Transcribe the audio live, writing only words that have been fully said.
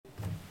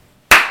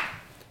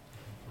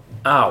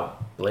Ow,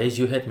 Blaise,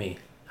 you hit me.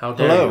 How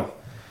dare Hello. you?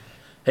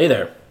 Hey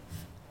there.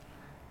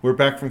 We're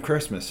back from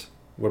Christmas,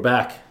 We're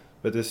back.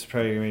 but this is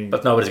probably going to be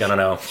But nobody's going to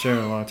know.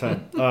 sharing a long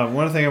time.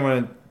 One thing I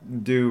want to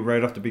do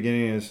right off the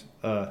beginning is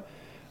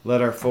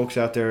let our folks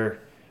out there,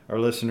 our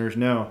listeners,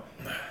 know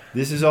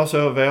this is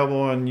also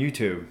available on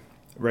YouTube.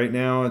 Right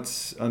now,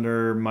 it's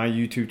under my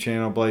YouTube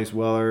channel, Blaise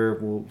Weller.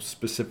 We'll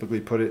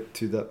specifically put it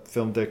to the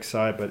Film Dick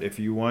side, but if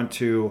you want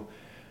to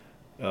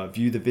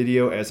view the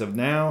video as of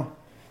now,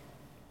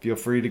 feel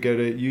free to go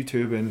to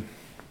YouTube and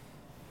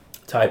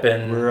Type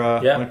in. we're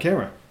on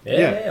camera.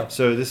 Yeah.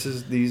 So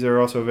these are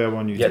also available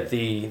on YouTube. Get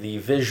the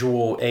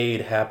visual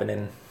aid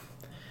happening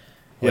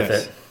with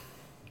Yes. it.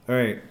 All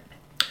right.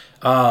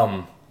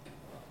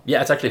 Yeah,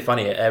 it's actually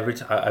funny. Every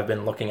time I've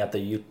been looking at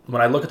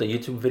when I look at the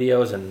YouTube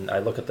videos and I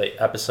look at the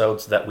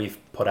episodes that we've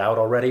put out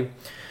already,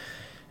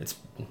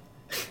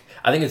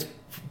 I think it's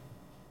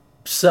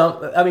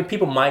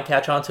people might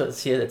catch on to it and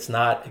see it. It's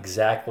not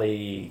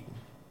exactly,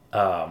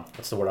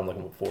 what's the word I'm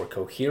looking for?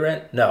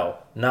 Coherent? No,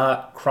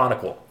 not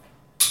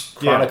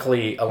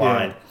chronically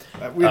aligned.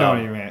 Yeah. We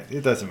don't even.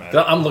 It doesn't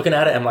matter. I'm looking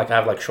at it. I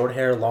have short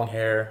hair, long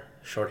hair,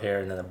 short hair,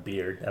 and then a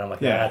beard, and I'm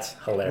like, that's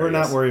hilarious. We're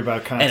not worried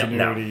about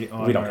continuity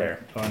we don't care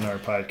on our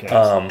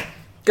podcast.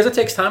 Because it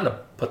takes time to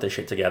put this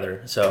shit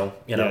together. So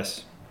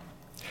Yes.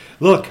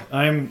 Look,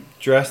 I'm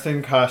dressed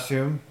in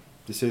costume.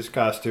 This is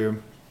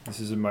costume. This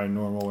isn't my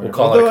normal wear. We'll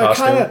call it a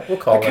costume. We'll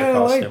call it a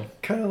costume.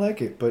 Kind of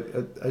like it, but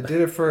I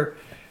did it for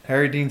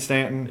Harry Dean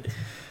Stanton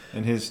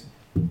and his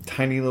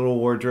tiny little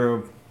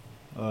wardrobe,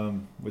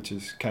 which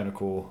is kind of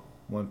cool.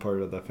 One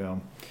part of the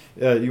film.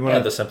 You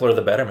want the simpler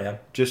the better, man.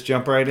 Just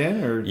jump right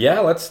in, or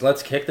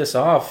let's kick this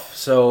off.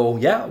 So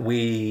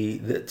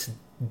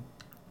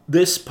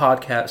this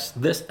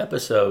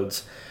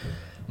episode's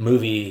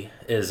movie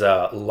is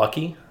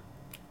Lucky,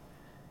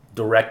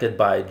 directed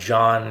by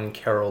John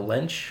Carroll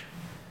Lynch.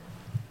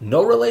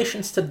 No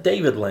relations to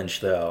David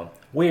Lynch, though.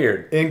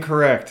 Weird.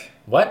 Incorrect.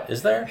 What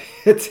is there?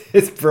 It's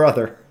his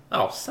brother.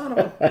 Oh, son of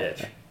a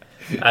bitch!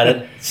 I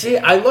didn't see.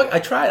 I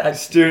tried.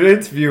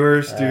 Students,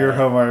 viewers, do your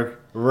homework.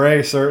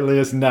 Ray certainly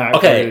is not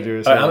going to do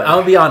his homework. I'm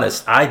gonna be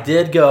honest. I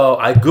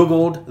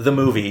Googled the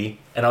movie,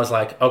 and I was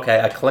like,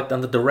 okay. I clicked on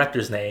the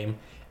director's name,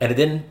 and it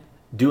didn't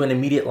do an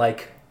immediate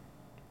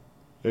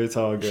It's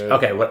all good.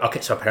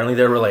 Okay. So apparently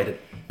they're related.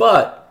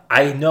 But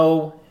I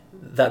know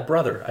that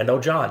brother. I know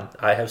John.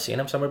 I have seen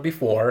him somewhere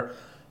before.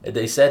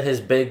 They said his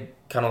big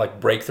kind of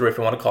breakthrough, if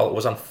you want to call it,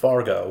 was on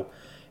Fargo,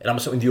 and I'm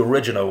assuming the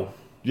original.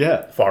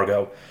 Yeah.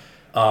 Fargo.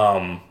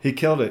 He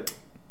killed it.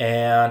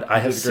 And I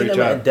have seen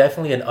him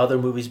definitely in other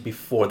movies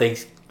before.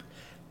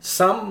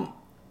 Something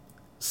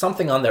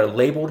on there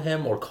labeled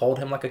him or called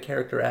him like a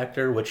character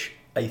actor, which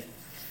I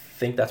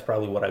think that's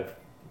probably what I've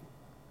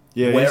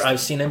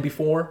seen him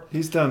before.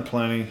 He's done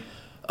plenty.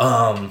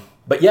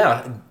 But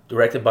yeah,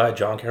 directed by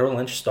John Carroll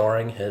Lynch,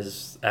 starring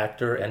his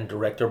actor and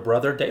director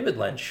brother David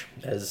Lynch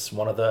as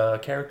one of the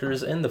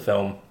characters in the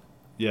film.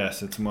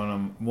 Yes, it's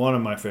one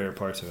of my favorite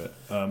parts of it.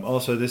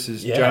 Also, this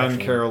is John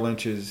Carroll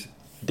Lynch's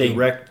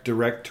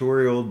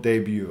directorial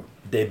debut.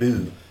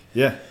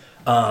 Yeah.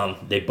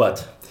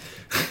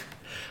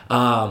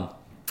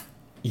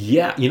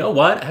 Yeah, you know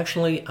what?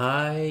 Actually,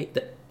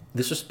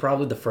 this was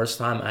probably the first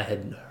time I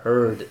had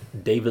heard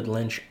David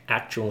Lynch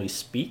actually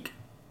speak,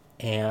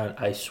 and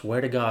I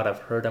swear to God, I've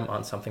heard him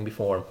on something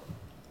before.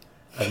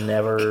 I've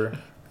never.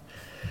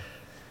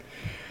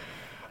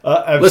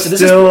 I'm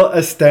still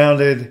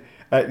astounded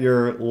at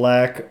your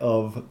lack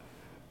of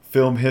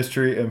film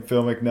history and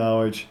filmic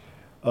knowledge.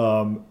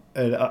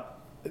 And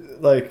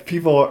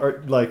people are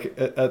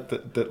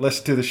that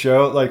listen to the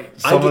show,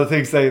 some of the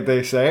things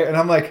they say, and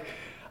I'm like,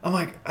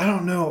 I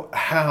don't know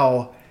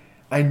how.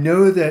 I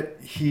know that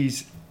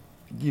he's,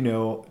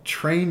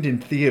 trained in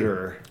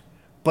theater,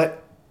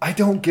 but I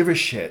don't give a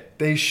shit.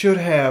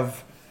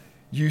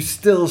 You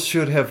still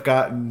should have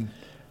gotten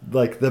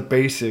the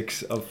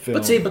basics of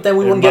film. But then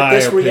we wouldn't get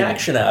this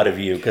reaction out of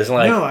you because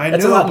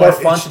it's a lot more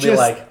fun to be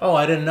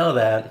I didn't know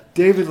that.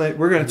 David Lynch.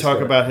 We're going to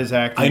talk about his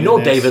acting. I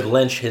know David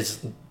Lynch,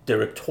 his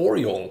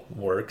directorial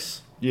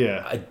works.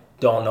 Yeah. I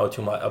don't know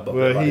too much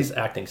about his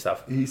acting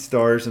stuff. He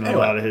stars in a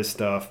lot of his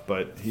stuff,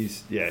 but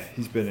he's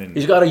been in.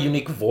 He's got a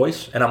unique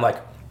voice, and I'm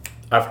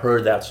I've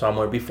heard that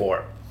somewhere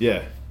before.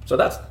 Yeah. So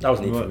that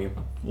was neat from you.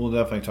 We'll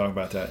definitely talk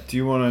about that. Do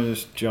you want to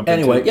just jump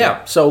into it?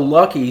 Yeah. So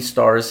Lucky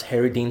stars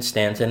Harry Dean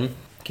Stanton,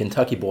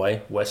 Kentucky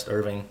boy, West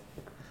Irving,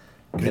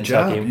 Good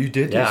Kentucky. job. You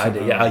did. Yeah, I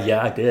did.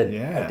 Yeah, I did.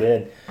 Yeah. I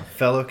did.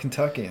 Fellow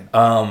Kentuckian.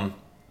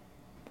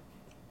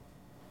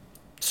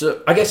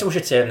 So I guess we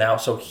should say it now.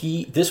 So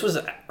this was,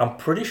 I'm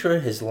pretty sure,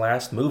 his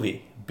last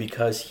movie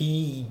because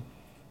he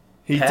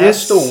did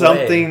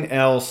something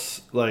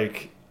else.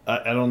 I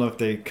don't know if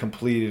they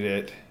completed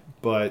it,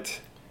 but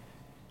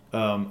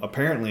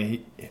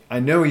apparently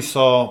I know he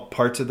saw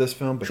parts of this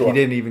film, but he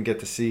didn't even get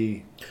to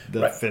see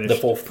the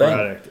finished full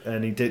product,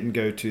 and he didn't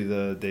go to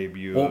the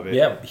debut of it.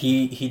 Yeah,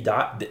 he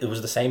died. It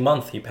was the same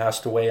month. He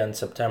passed away on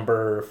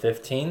September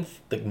 15th.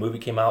 The movie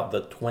came out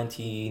the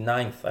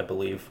 29th, I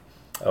believe,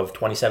 of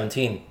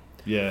 2017.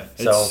 Yeah,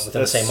 So it's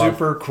within a the same month.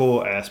 super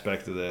cool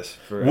aspect of this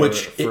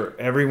for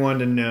everyone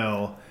to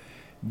know.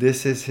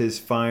 This is his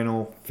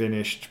final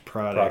finished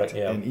product,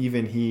 yeah. and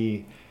even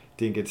he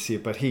didn't get to see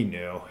it, but he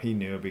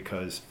knew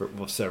because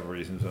for several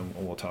reasons, and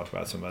we'll talk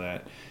about some of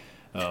that.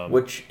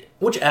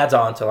 Which adds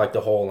on to like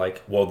the whole like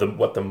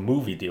what the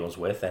movie deals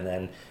with, and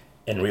then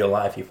in real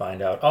life you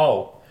find out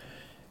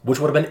which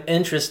would have been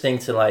interesting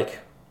to like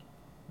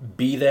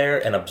be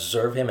there and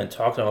observe him and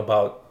talk to him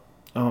about.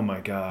 Oh my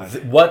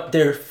God! What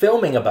they're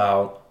filming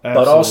about,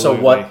 Absolutely. But also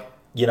what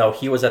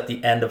he was at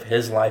the end of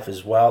his life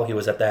as well. He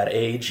was at that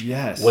age.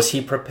 Yes. Was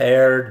he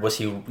prepared? Was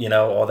he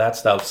all that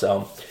stuff?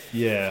 So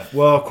yeah.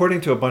 Well,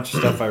 according to a bunch of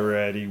stuff I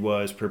read, he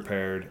was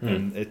prepared,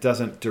 and it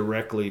doesn't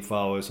directly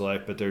follow his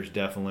life, but there's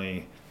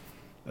definitely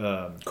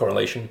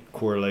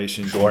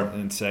correlations sure.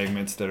 and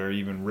segments that are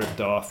even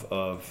ripped off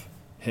of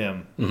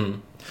him. Mm-hmm.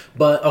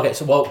 But okay,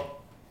 so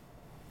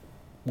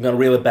I'm going to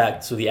reel it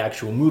back to the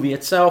actual movie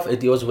itself. It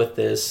deals with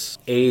this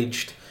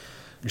aged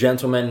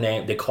gentleman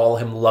named, they call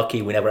him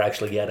Lucky. We never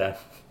actually get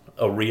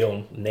a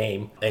real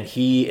name. And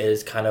he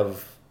is kind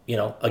of,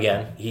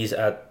 again, he's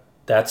at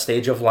that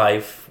stage of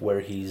life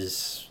where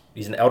he's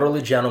an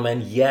elderly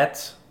gentleman,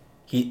 yet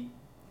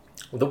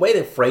the way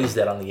they phrased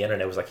that on the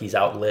internet was like he's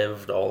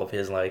outlived all of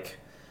his like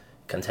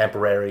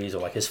contemporaries or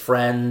like his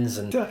friends.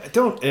 And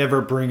don't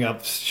ever bring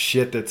up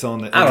shit that's on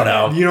the internet. I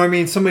don't know. You know what I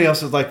mean? Somebody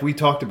else is like, we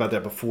talked about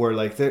that before.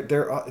 Like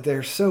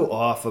they're so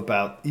off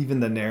about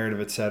even the narrative,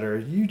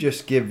 etc. You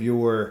just give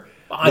your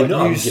I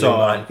know you saw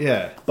mine.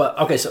 Yeah. But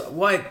okay, so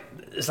what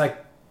it's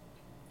like.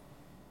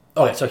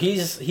 Okay, so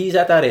he's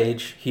at that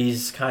age.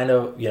 He's kind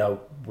of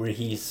where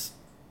he's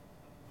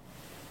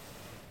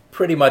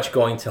pretty much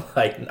going to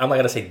like, I'm not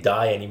gonna say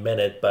die any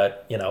minute,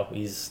 but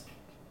he's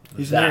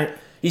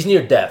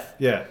near death.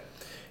 Yeah.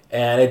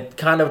 And it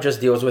kind of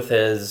just deals with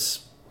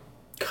his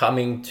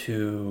coming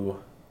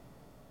to,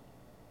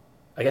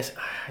 I guess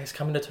he's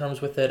coming to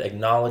terms with it,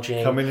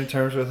 acknowledging coming to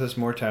terms with his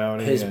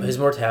mortality, his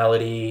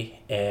mortality,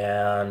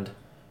 and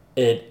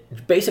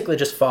it basically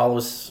just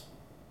follows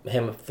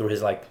him through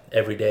his like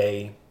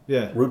everyday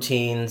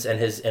routines and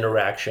his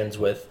interactions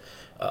with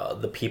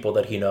the people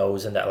that he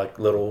knows, and that like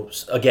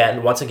once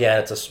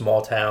again it's a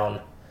small town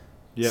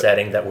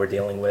setting that we're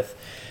dealing with.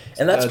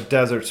 And that's a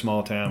desert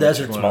small town.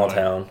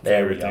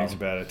 There we go. Things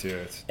about it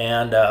too.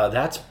 And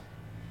that's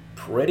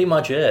pretty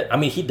much it. I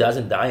mean, he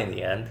doesn't die in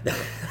the end,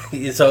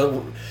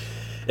 so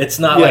it's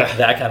not like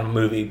that kind of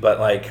movie. But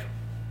like,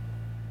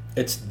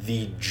 it's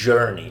the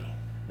journey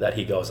that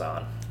he goes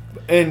on.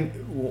 And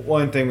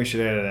one thing we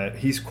should add to that: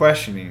 he's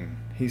questioning.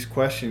 He's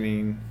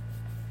questioning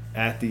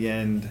at the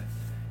end.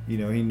 He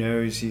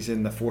knows he's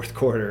in the fourth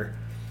quarter.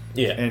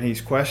 Yeah, and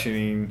he's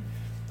questioning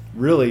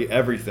really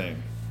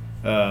everything.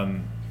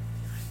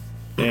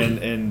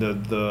 And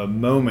the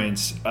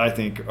moments, I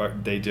think,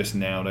 they just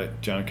nailed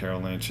it. John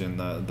Carroll Lynch and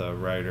the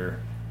writer,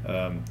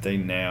 they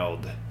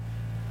nailed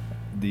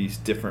these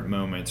different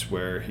moments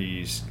where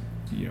he's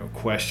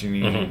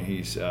questioning,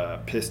 he's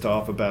pissed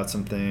off about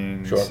some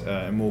things, sure.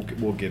 And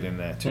we'll get into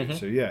that too.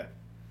 So yeah.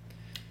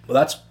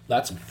 Well,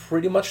 that's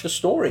pretty much the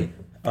story.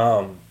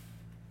 And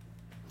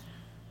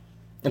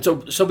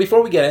so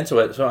before we get into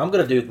it, so I'm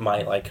gonna do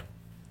my like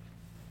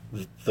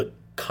the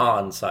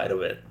con side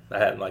of it. I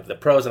had like the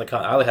pros and the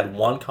cons. I only had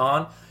one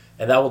con,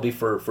 and that will be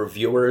for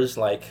viewers.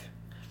 Like,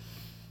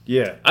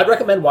 yeah, I'd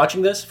recommend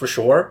watching this for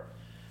sure.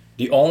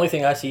 The only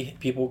thing I see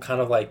people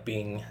kind of like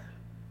being,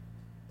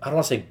 I don't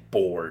want to say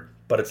bored,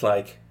 but it's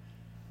like,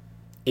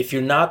 if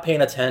you're not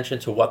paying attention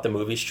to what the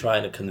movie's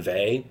trying to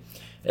convey,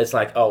 it's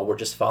like, oh, we're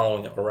just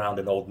following around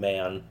an old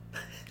man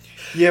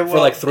for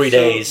like 3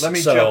 days. Let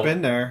me jump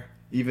in there,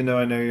 even though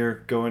I know you're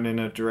going in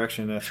a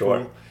direction that's sure.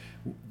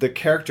 Cool. The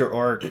character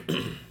arc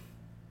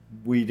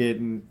we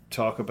didn't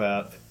talk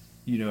about,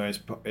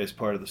 as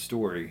part of the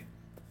story.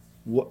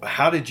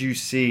 How did you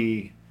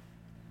see?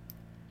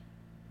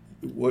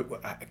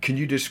 Can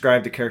you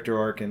describe the character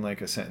arc in like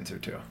a sentence or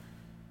two?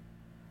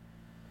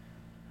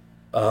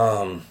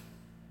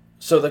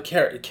 So the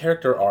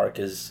character arc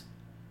is,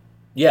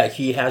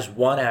 he has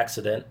one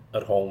accident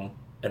at home,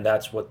 and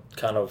that's what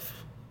kind of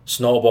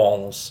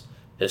snowballs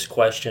his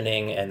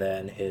questioning, and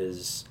then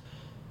his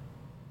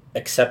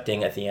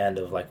accepting at the end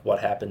of like what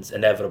happens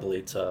inevitably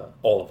to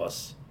all of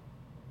us.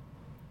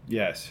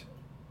 Yes.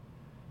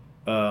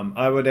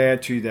 I would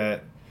add to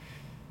that.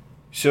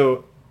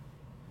 So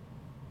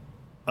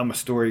I'm a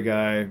story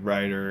guy,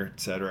 writer,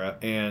 etc.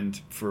 And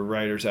for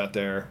writers out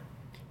there,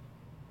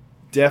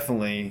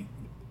 definitely,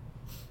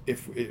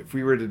 if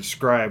we were to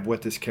describe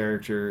what this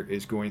character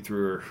is going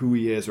through, or who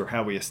he is, or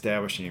how we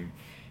establish him,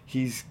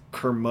 he's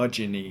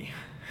curmudgeon-y.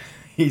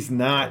 He's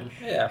not.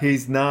 Yeah.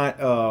 He's not.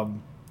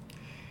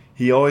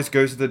 He always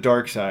goes to the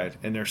dark side,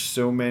 and there's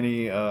so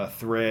many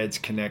threads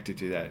connected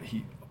to that.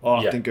 He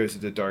often goes to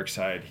the dark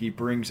side. He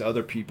brings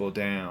other people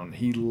down.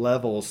 He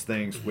levels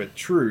things with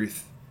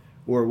truth,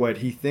 or what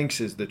he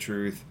thinks is the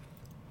truth.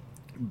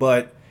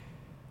 But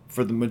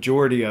for the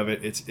majority of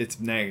it, it's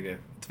negative.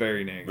 It's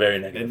very negative. Very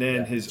negative. And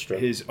then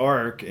his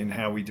arc and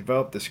how we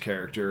develop this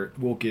character,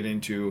 we'll get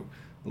into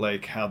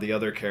like how the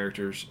other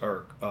characters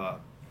are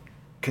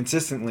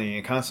consistently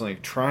and constantly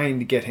trying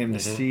to get him to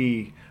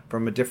see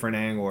from a different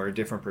angle or a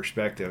different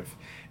perspective,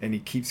 and he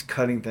keeps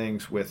cutting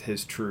things with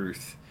his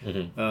truth.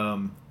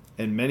 And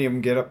many of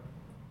them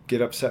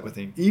get upset with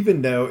him,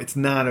 even though it's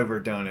not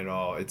overdone at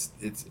all. It's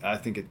I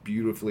think it's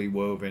beautifully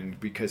woven,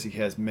 because he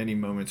has many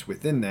moments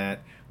within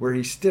that where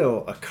he's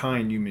still a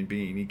kind human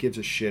being. He gives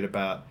a shit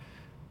about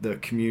the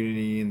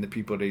community and the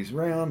people that he's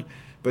around,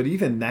 but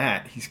even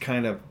that, he's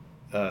kind of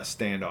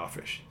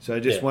standoffish. So I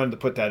just wanted to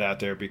put that out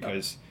there,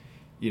 because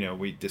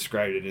we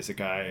described it as a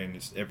guy in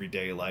his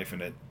everyday life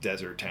in a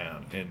desert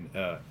town, and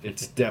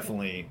it's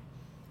definitely,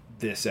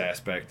 this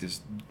aspect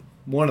is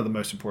one of the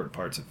most important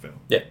parts of film.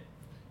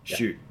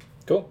 Shoot.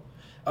 Cool.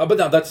 But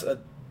no, that's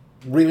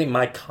really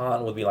my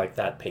con would be like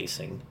that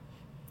pacing,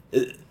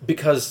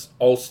 because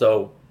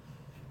also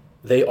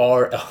they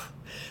are.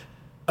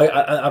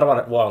 I don't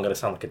want to. Well, I'm going to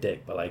sound like a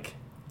dick, but like,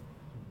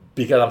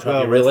 because I'm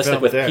trying to be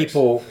realistic with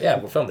people. Yeah,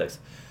 we're film dicks.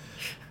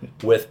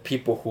 With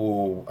people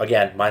who,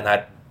 again, might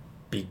not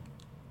be,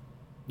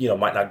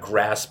 might not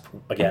grasp,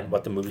 again,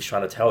 what the movie's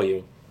trying to tell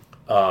you.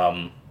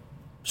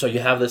 So you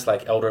have this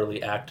like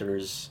elderly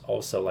actors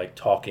also like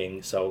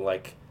talking. So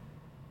like,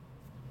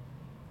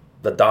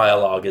 the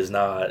dialogue is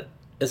not.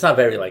 It's not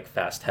very like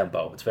fast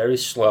tempo. It's very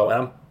slow,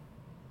 and I'm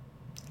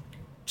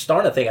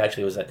starting to think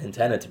actually it was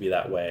intended to be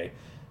that way.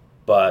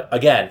 But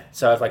again,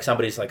 so if like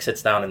somebody's like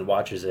sits down and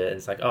watches it, and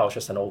it's like, oh, it's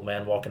just an old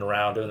man walking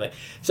around doing that.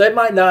 So it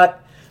might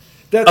not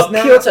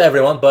appeal to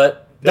everyone,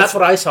 but that's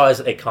what I saw as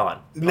a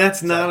con.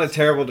 That's not a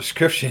terrible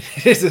description.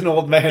 It is an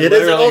old man. It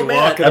is an old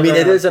man. I mean,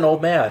 it is an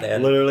old man,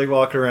 and literally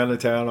walking around the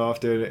town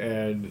often,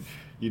 and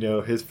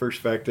his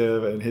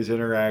perspective and his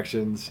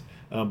interactions.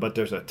 But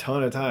there's a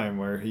ton of time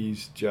where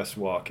he's just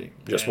walking.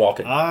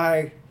 Walking.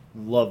 I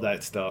love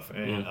that stuff,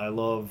 and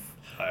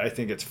I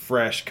think it's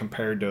fresh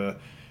compared to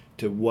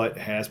what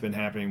has been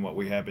happening, what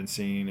we have been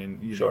seeing, and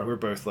we're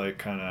both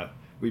like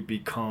we've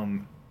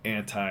become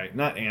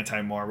not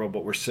anti-Marvel,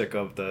 but we're sick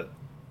of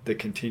the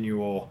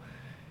continual,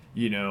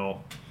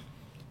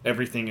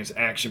 everything is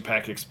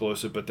action-packed,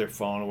 explosive, but they're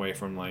falling away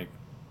from like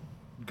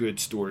good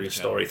story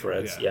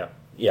threads.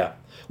 Yeah.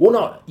 Well,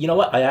 no, you know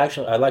what?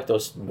 I like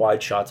those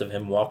wide shots of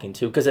him walking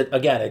too, because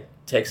it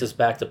takes us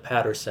back to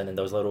Patterson and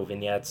those little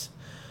vignettes.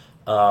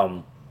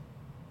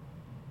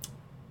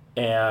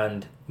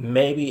 And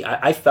maybe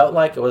I felt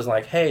like it was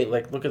like, hey,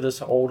 like look at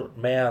this old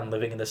man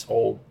living in this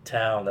old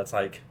town that's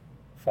like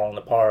falling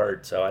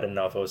apart. So I didn't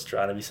know if it was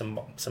trying to be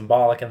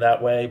symbolic in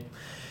that way.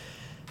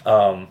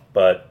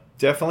 But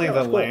definitely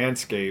the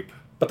landscape.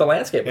 But the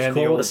landscape was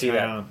cool to see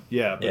town.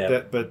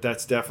 But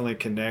that's definitely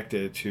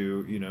connected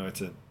to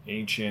it's an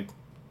ancient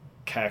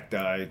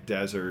cacti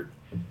desert,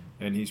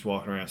 and he's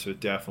walking around. So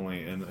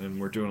definitely, and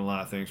we're doing a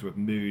lot of things with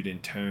mood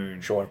and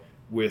tone. Sure.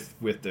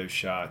 With those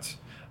shots.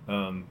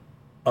 Right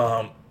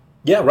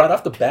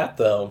off the bat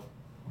though,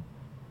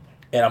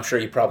 and I'm sure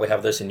you probably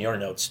have this in your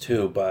notes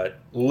too, but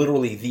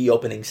literally the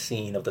opening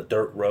scene of the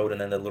dirt road and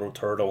then the little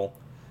turtle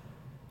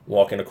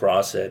walking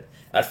across it.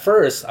 At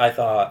first, I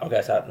thought,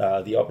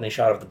 the opening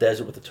shot of the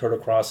desert with the turtle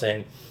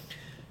crossing,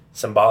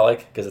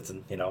 symbolic, because it's,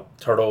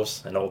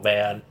 turtles, an old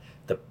man,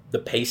 the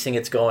pacing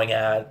it's going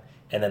at,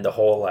 and then the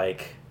whole,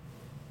 like,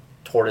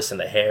 tortoise and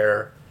the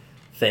hare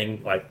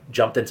thing, like,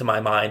 jumped into my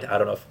mind. I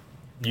don't know if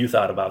you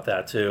thought about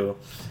that, too.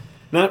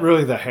 Not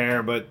really the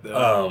hare, but,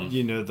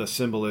 the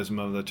symbolism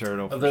of the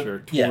turtle, for sure.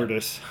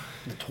 Tortoise.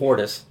 The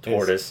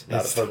tortoise.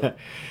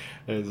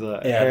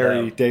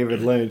 Harry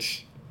David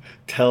Lynch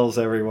tells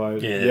everyone,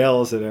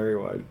 yells at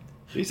everyone.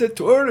 He's a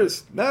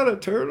tortoise, not a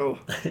turtle.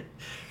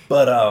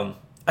 But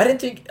I didn't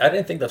think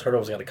the turtle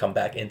was going to come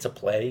back into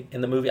play in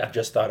the movie. I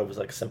just thought it was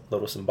like a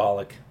little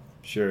symbolic,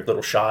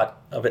 little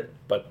shot of it.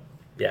 But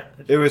yeah,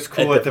 it was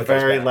cool. At the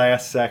very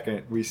last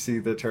second, we see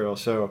the turtle.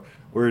 So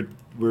we're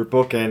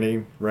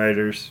bookending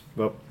writers,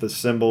 the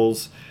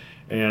symbols,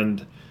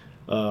 and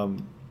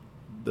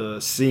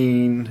the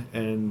scene,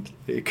 and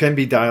it can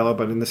be dialogue,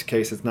 but in this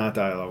case it's not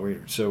dialogue.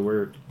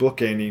 We're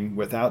bookending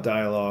without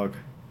dialogue,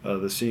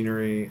 the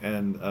scenery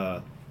and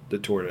the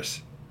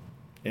tortoise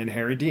and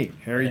Harry Dean.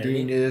 Harry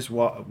Dean is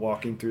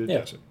walking through the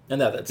desert, and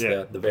that's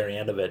the very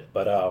end of it.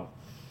 But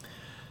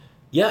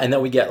and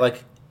then we get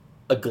like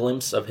a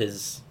glimpse of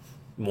his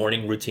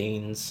morning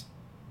routines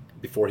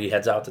before he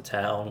heads out to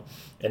town.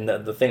 And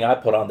the thing I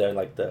put on there,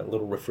 like the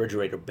little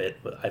refrigerator bit,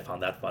 I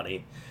found that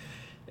funny.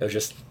 It was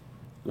just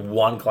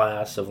one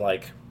glass of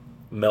like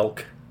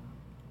milk.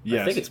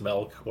 I think it's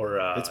milk or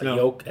it's milk.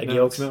 Yolk, egg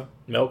yolks. It's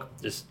milk.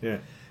 Just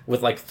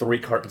with like 3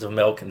 cartons of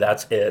milk, and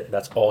that's it.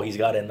 That's all he's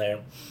got in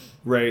there.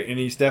 Right, and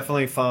he's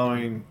definitely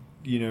following.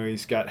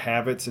 He's got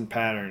habits and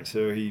patterns.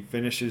 So he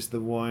finishes the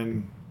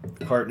 1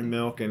 carton of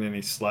milk, and then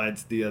he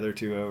slides the other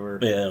 2 over.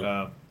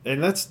 Yeah.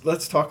 And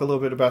let's talk a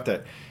little bit about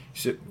that.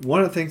 So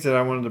one of the things that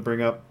I wanted to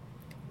bring up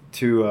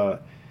to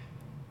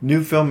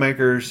new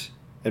filmmakers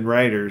and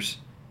writers.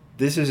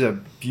 This is a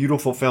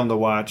beautiful film to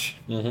watch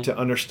to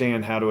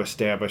understand how to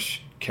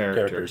establish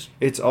characters.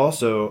 It's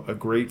also a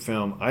great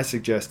film. I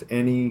suggest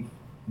any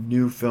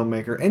new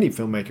filmmaker, any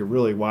filmmaker,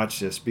 really watch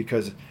this,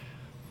 because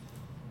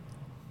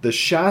the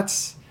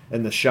shots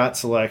and the shot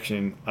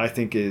selection, I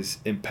think, is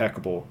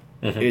impeccable.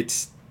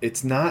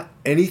 It's not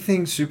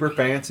anything super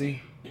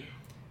fancy.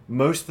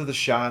 Most of the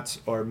shots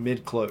are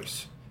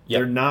mid-close. Yep.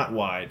 They're not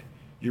wide.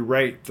 You're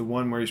right. The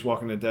one where he's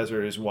walking in the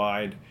desert is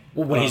wide.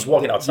 Well, when he's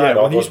walking outside,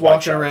 when he's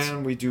walking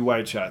around, we do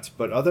wide shots.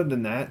 But other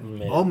than that,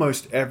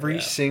 almost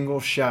every single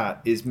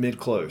shot is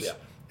mid-close. Yeah.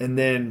 And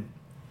then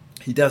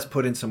he does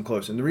put in some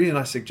close. And the reason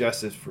I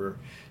suggest this for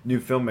new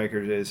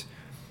filmmakers is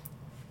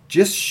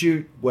just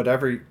shoot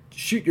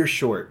your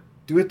short.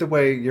 Do it the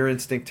way your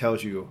instinct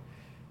tells you.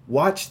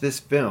 Watch this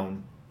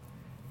film,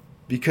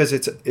 because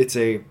it's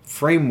a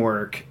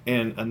framework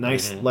and a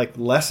nice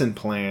lesson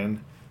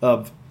plan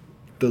of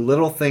the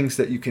little things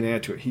that you can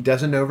add to it. He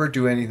doesn't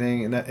overdo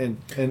anything,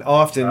 and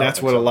often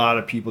that's what a lot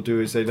of people do,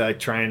 is they like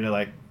trying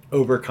to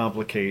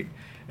overcomplicate,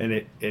 and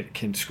it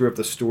can screw up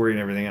the story and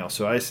everything else.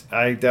 So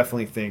I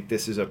definitely think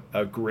this is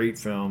a great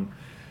film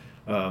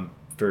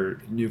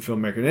for new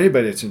filmmaker and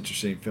anybody that's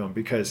interested in film,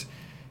 because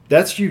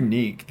that's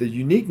unique. The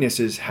uniqueness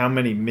is how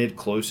many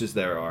mid-closes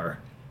there are.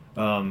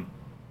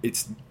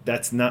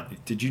 That's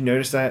not. Did you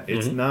notice that?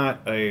 It's not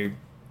a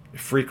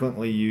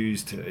frequently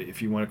used,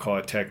 if you want to call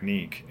it,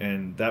 technique,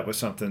 and that was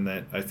something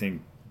that I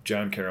think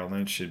John Carroll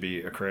Lynch should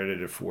be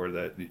accredited for.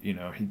 That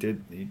he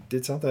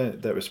did something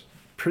that was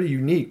pretty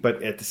unique,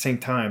 but at the same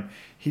time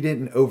he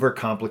didn't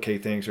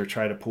overcomplicate things or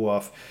try to pull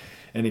off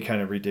any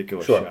kind of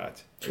ridiculous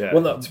shots. Yeah,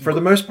 well, for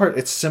the most part,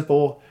 it's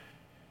simple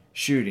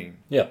shooting.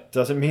 Yeah,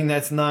 doesn't mean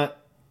that's not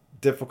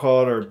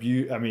difficult or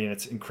I mean,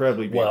 it's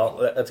incredibly beautiful.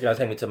 Well, that's going to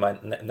take me to my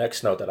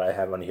next note that I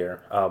have on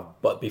here.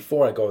 But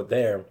before I go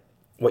there,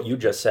 what you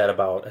just said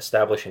about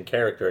establishing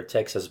character, it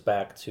takes us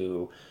back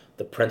to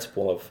the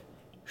principle of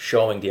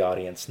showing the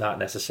audience, not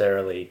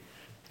necessarily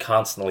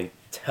constantly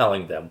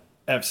telling them.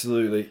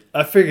 Absolutely.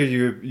 I figured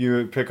you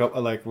would pick up,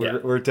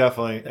 we're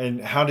definitely, and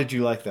how did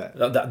you like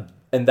that?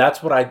 And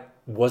that's what I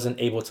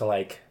wasn't able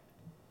to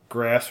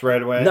grasp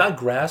right away? Not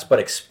grasp, but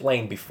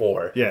explain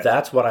before. Yeah.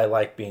 That's what I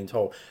like being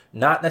told.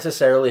 Not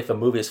necessarily if a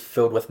movie is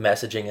filled with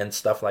messaging and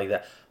stuff like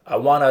that. I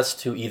want us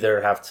to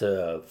either have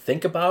to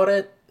think about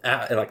it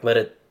and let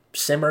it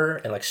simmer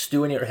and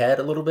stew in your head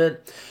a little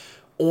bit,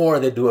 or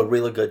they do a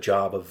really good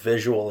job of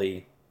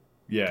visually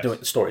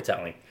doing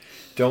storytelling.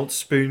 Don't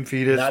spoon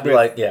feed us. Not be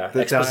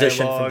the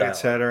exposition dialogue,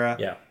 etc.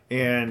 Yeah.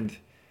 And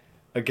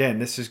again,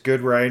 this is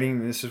good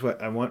writing. This is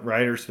what I want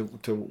writers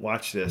to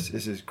watch. This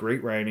is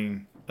great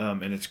writing.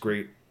 And it's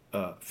great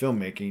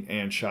filmmaking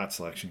and shot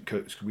selection.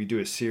 We do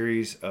a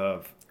series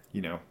of,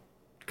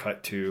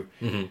 cut to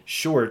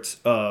shorts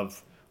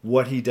of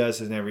what he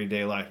does in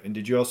everyday life. And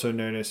did you also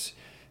notice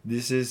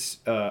this is,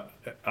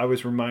 I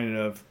was reminded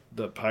of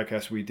the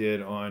podcast we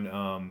did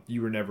on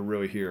You Were Never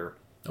Really Here.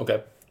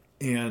 Okay.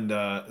 And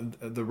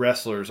The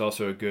Wrestler is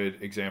also a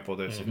good example of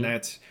this. And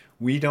that's,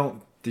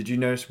 did you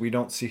notice we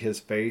don't see his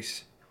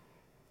face?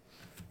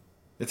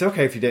 It's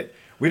okay if you did.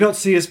 We don't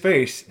see his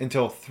face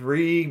until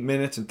 3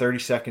 minutes and 30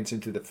 seconds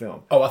into the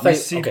film. Oh, I thought we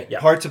see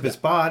parts of his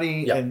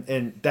body,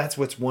 and that's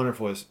what's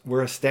wonderful is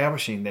we're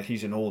establishing that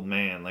he's an old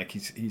man.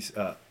 He's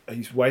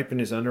wiping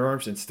his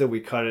underarms, and still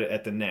we cut it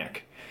at the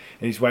neck,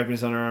 and he's wiping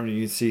his underarm, and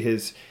you can see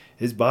his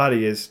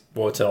body is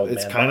it's an old man.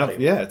 It's kind of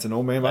it's an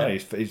old man body.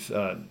 He's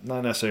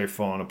not necessarily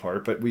falling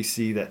apart, but we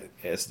see that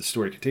as the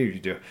story continues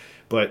to do.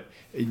 But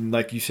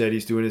like you said,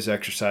 he's doing his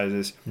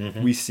exercises.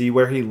 We see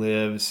where he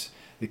lives.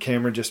 The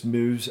camera just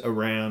moves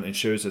around and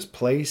shows us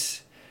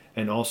place,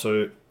 and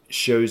also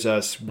shows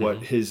us what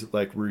his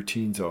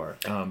routines are.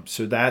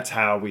 So that's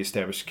how we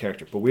establish the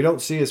character. But we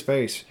don't see his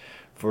face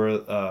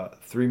for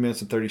 3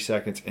 minutes and 30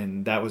 seconds.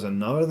 And that was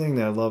another thing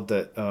that I loved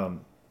that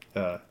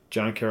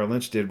John Carroll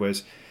Lynch did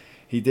was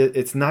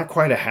it's not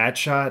quite a hat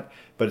shot,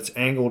 but it's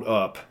angled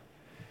up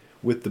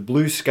with the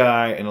blue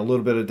sky and a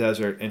little bit of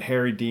desert, and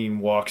Harry Dean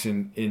walks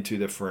into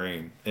the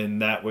frame.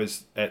 And that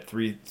was at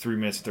 3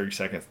 minutes and 30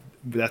 seconds.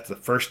 That's the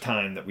first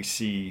time that we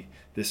see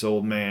this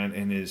old man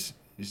in his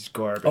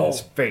garb and his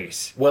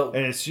face. Well,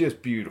 and it's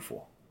just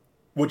beautiful.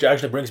 Which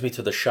actually brings me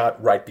to the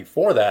shot right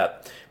before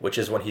that, which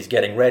is when he's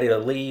getting ready to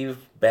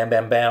leave. Bam,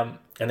 bam, bam.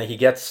 And then he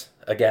gets,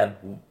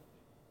 again,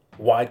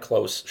 wide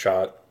close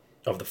shot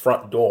of the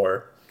front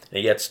door. And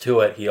he gets to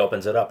it. He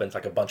opens it up, and it's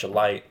like a bunch of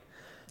light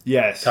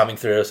coming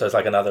through. So it's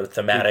like another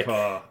thematic.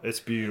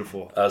 It's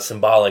beautiful.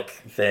 Symbolic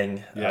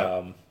thing.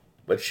 Yeah.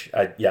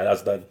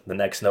 That's the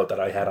next note that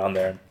I had on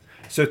there.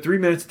 So 3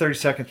 minutes, 30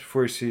 seconds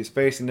before you see his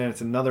face, and then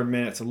it's another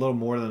minute. It's a little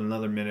more than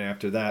another minute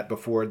after that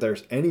before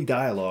there's any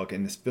dialogue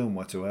in this film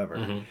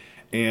whatsoever.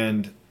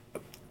 And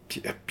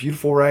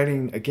beautiful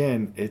writing.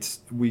 Again,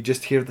 we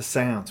just hear the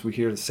sounds. We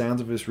hear the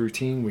sounds of his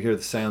routine. We hear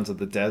the sounds of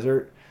the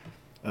desert,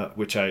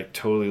 which I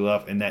totally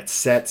love, and that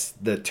sets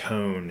the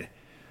tone.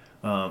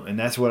 And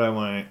that's what I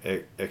want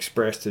to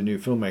express to new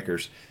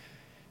filmmakers.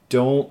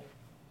 Don't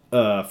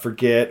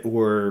forget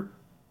or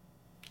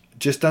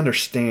just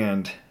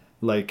understand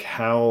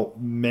how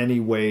many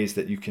ways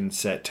that you can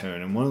set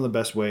tone. And one of the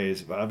best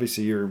ways,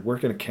 obviously you're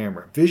working a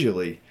camera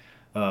visually,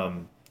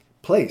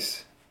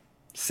 place,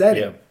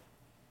 setting,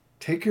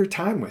 take your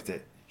time with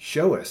it.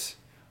 Show us.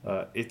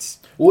 It's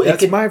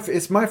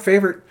my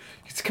favorite.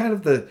 It's kind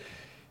of the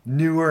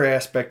newer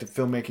aspect of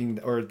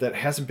filmmaking, or that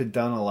hasn't been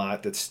done a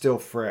lot. That's still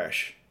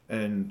fresh,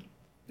 and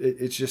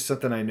it's just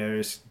something I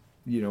noticed,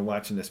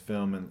 watching this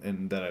film,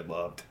 and that I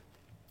loved.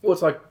 Well,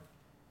 it's like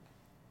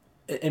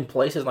in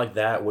places like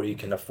that where you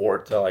can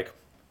afford to like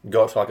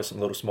go to like a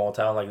little small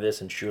town like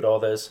this and shoot all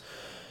this.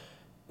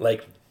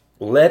 Like,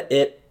 let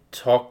it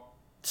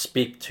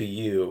speak to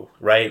you,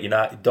 right?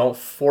 Don't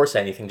force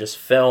anything. Just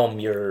film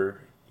your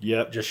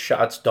just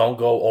shots. Don't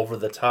go over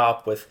the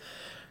top with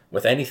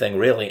anything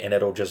really, and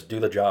it'll just do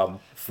the job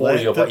for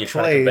you of what you're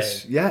trying to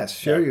convey. Yes,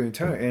 show you in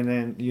tone, and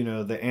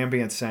then the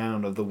ambient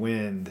sound of the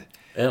wind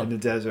in the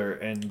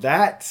desert, and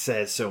that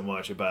says so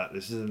much about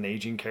this is an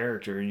aging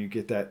character, and you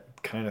get that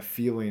kind of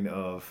feeling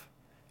of,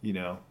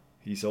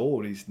 he's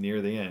old, he's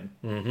near the end.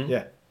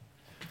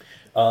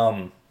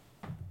 Mm-hmm.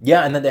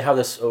 Yeah, and then they have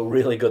this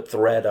really good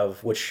thread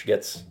of which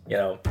gets,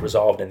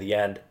 resolved in the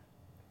end.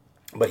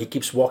 But he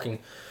keeps walking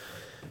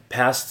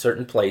past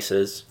certain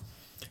places,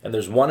 and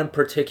there's one in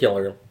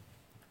particular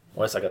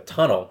where it's like a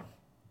tunnel.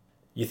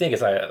 You think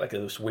it's like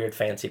this weird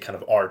fancy kind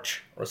of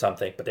arch or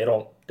something, but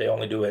they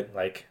only do it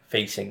like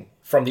facing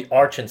from the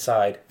arch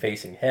inside,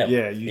 facing him.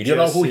 Yeah, you don't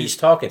know who he's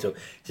talking to. So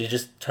he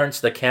just turns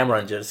to the camera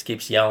and just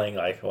keeps yelling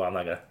like, "Well, I'm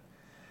not gonna."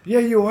 Yeah,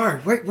 you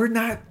are. Wait, we're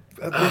not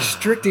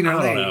restricting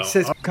our name. He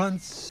says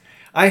cunts.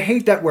 I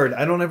hate that word.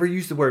 I don't ever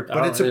use the word,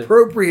 but it's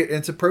appropriate.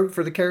 It's appropriate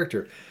for the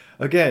character.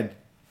 Again,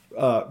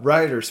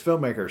 writers,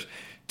 filmmakers,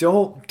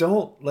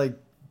 don't like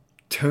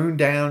tone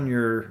down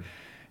your.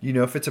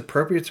 If it's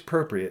appropriate, it's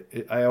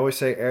appropriate. I always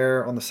say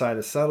err on the side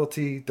of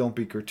subtlety. Don't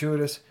be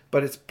gratuitous.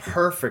 But it's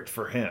perfect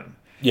for him.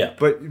 Yeah.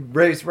 But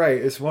Ray's right.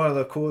 It's one of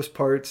the coolest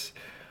parts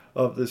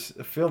of this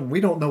film.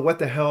 We don't know what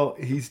the hell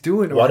he's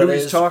doing or who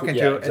he's talking to.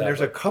 Exactly. And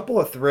there's a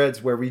couple of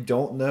threads where we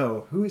don't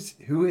know who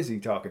is he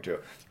talking to.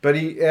 But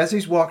as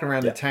he's walking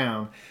around the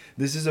town,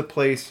 this is a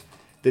place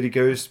that he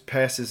goes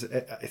past.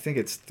 I think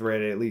it's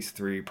threaded at least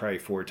 3, probably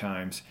 4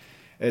 times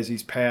as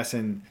he's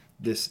passing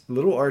this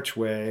little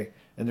archway.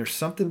 And there's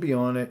something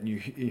beyond it, and you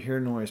hear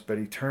noise, but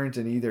he turns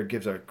and either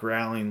gives a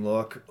growling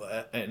look,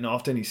 and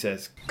often he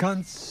says,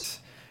 "Cunts,"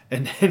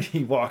 and then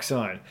he walks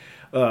on.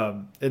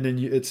 And then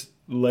it's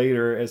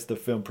later, as the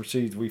film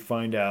proceeds, we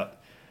find out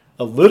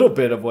a little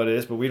bit of what it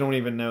is, but we don't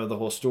even know the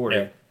whole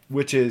story,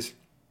 which is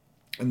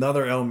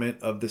another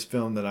element of this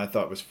film that I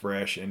thought was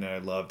fresh and that I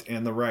loved,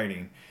 and the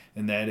writing,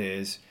 and that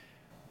is,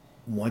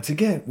 once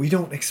again, we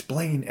don't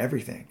explain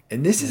everything.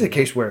 And this is a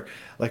case where,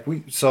 like,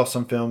 we saw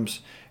some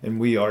films, and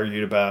we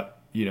argued about,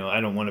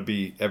 I don't want to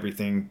be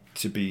everything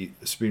to be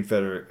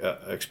spoon-fed or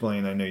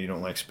explained. I know you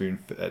don't like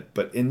spoon-fed.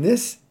 But in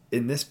this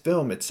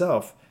film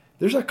itself,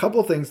 there's a couple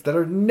of things that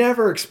are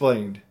never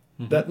explained,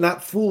 that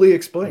not fully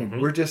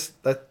explained. We're just,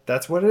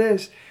 that's what it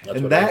is.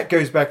 That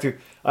goes back to,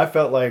 I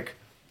felt like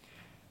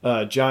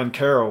John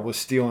Carroll was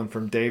stealing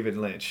from David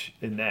Lynch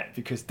in that.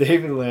 Because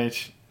David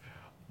Lynch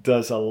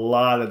does a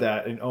lot of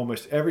that in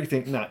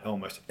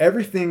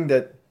everything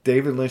that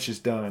David Lynch has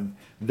done.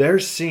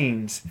 There's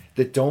scenes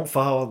that don't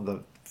follow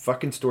the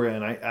fucking story,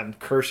 and I'm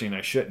cursing. I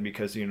shouldn't,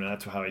 because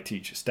that's how I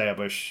teach: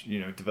 establish,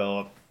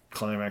 develop,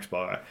 climax,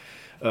 blah,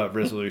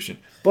 resolution.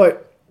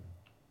 But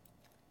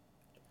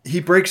he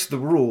breaks the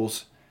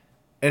rules,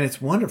 and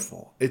it's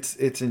wonderful.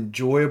 It's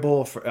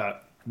enjoyable for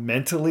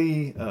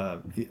mentally,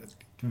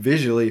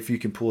 visually, if you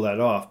can pull that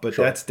off. But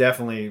that's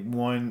definitely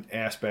one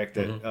aspect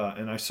that,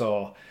 and I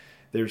saw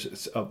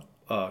there's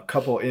a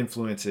couple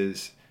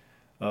influences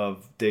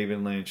of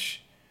David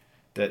Lynch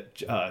that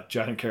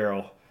John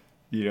Carroll,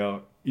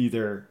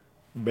 either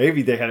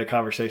maybe they had a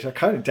conversation. I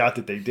kind of doubt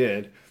that they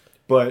did,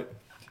 but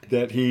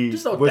that he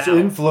was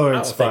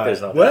influenced by.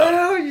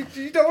 Well,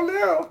 you don't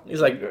know.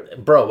 He's like,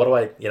 bro, what do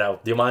I,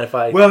 do you mind if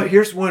I? Well,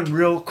 here's one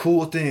real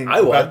cool thing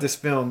about this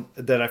film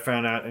that I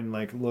found out in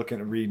like looking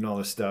and reading all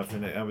this stuff,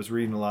 and I was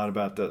reading a lot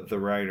about the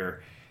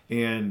writer,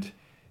 and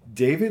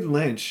David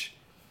Lynch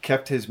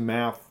kept his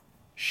mouth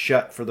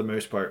shut for the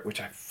most part, which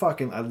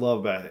I love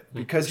about it,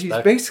 because he's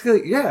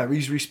basically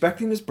he's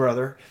respecting his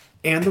brother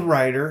and the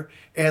writer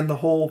and the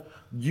whole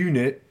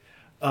unit,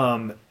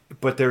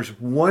 but there's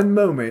one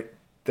moment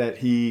that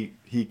he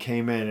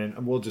came in,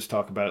 and we'll just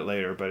talk about it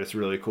later, but it's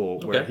really cool,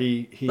 where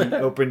he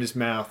opened his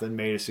mouth and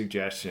made a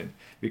suggestion,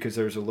 because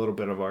there's a little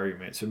bit of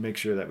argument, so make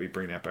sure that we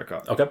bring that back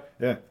up.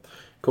 Okay,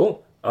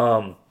 cool.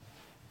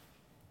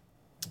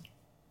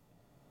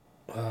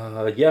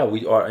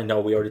 We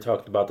already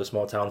talked about the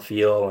small town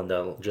feel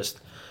and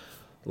just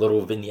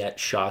little vignette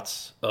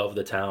shots of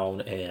the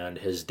town and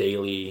his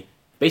daily.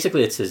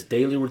 Basically, it's his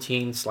daily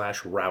routine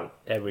 / route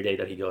every day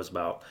that he goes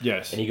about.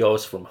 Yes, and he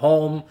goes from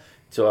home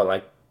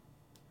to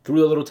through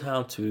the little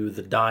town to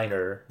the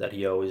diner that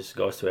he always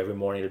goes to every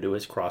morning to do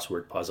his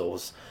crossword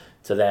puzzles.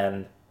 To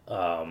then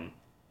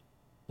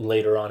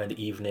later on in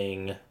the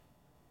evening,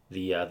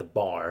 the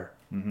bar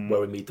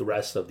where we meet the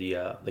rest of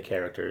the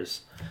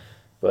characters.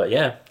 But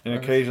yeah. And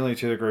occasionally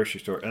to the grocery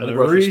store. And the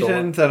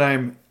reason that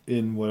I'm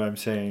in what I'm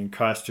saying,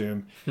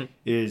 costume,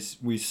 is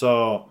we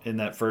saw in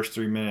that first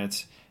 3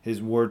 minutes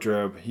his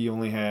wardrobe, he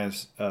only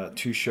has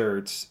 2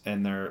 shirts,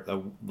 and they're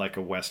like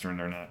a Western.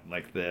 They're not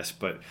like this,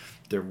 but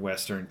they're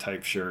Western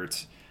type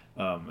shirts.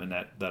 And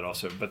that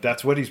also, but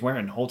that's what he's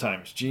wearing the whole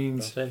time. It's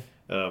jeans,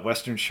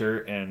 Western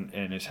shirt,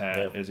 and his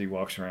hat as he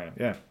walks around.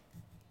 Yeah.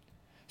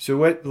 So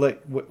what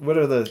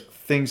are the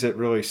things that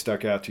really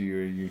stuck out to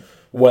you?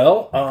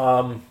 Well,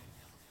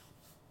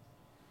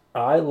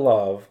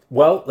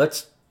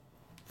 let's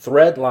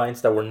thread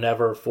lines that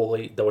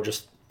were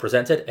just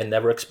presented and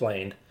never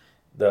explained.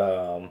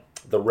 The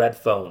red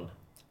phone.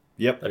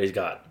 Yep. That he's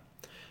got.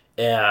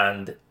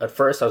 And at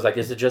first I was like,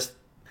 is it just...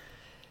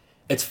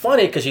 It's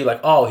funny because you're like,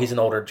 oh, he's an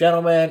older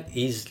gentleman.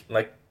 He's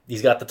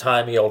got the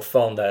timey old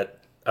phone that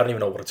I don't even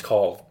know what it's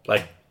called.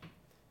 Like,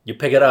 you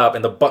pick it up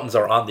and the buttons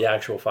are on the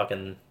actual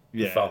fucking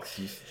phone.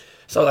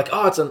 So like,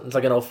 oh, it's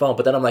like an old phone.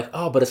 But then I'm like,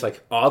 oh, but it's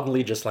like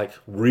oddly just like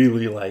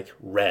really like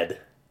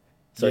red.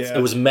 So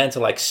it was meant to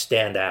like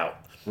stand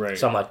out. Right.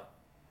 So I'm like,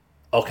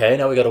 okay,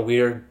 now we got a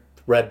weird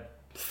red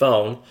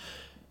phone.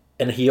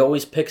 And he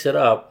always picks it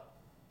up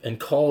and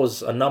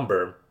calls a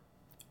number.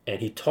 And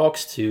he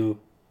talks to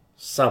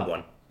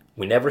someone.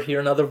 We never hear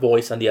another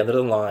voice on the end of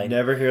the line.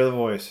 Never hear the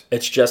voice.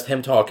 It's just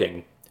him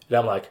talking. And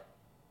I'm like,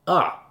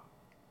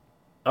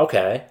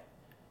 okay.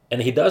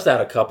 And he does that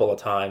a couple of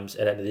times,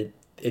 and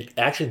it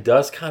actually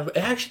does kind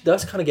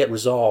of get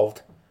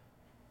resolved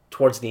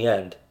towards the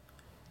end.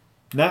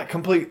 Not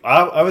complete.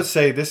 I would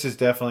say this is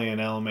definitely an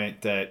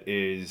element that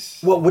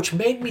is... Well, which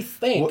made me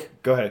think...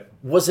 Go ahead.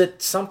 Was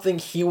it something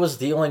he was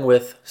dealing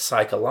with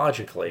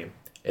psychologically?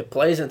 It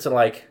plays into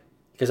like...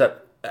 Because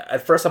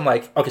at first I'm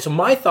like... Okay, so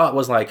my thought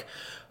was like...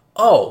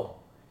 Oh,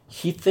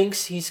 he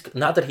thinks he's...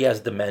 Not that he has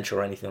dementia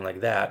or anything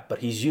like that, but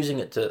he's using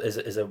it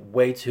as a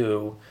way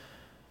to...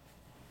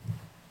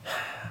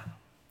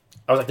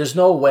 I was like, there's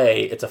no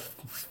way it's a...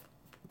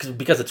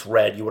 Because it's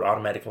red, you would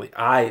automatically...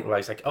 I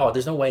was like, oh,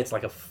 there's no way it's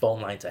like a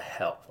phone line to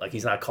help. Like,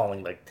 he's not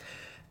calling like...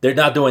 They're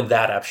not doing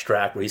that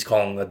abstract where he's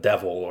calling the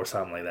devil or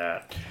something like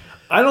that.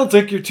 I don't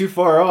think you're too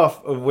far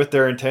off with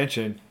their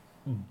intention.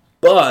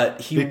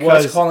 But he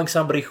was calling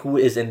somebody who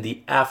is in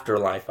the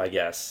afterlife, I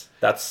guess.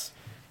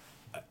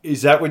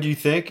 Is that what you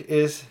think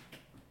is...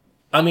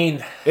 I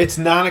mean... It's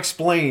not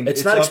explained.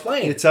 It's not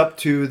explained. It's up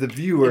to the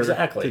viewer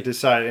to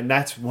decide. And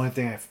that's one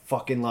thing I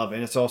fucking love.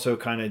 And it's also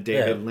kind of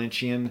David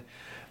Lynchian.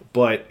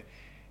 But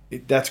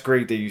that's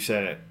great that you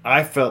said it.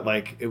 I felt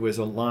like it was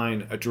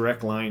a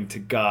direct line to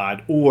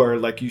God. Or,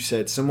 like you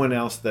said, someone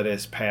else that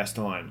has passed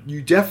on.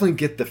 You definitely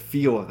get the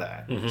feel of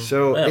that. Mm-hmm.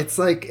 So it's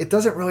like, it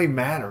doesn't really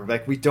matter.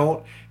 Like, we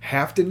don't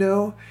have to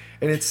know.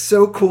 And it's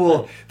so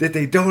cool that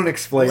they don't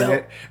explain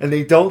it, and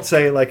they don't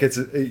say like it's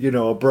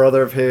a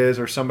brother of his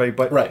or somebody,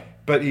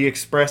 but he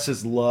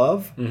expresses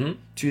love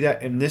to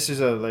that. And this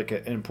is an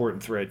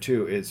important thread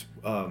too, is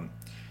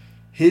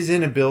his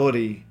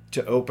inability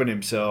to open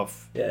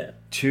himself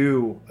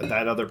to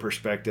that other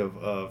perspective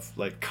of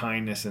like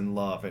kindness and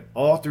love. And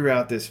all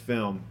throughout this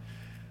film,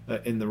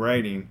 in the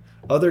writing,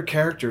 other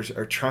characters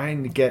are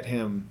trying to get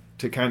him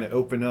to kind of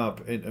open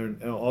up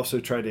and also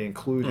try to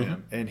include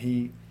him, and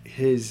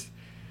his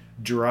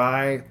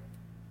dry,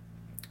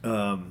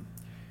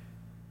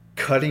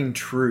 cutting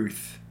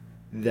truth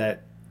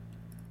that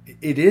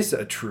it is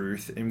a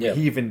truth, and they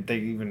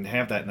even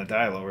have that in the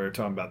dialogue where they're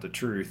talking about the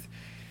truth,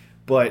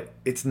 but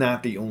it's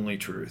not the only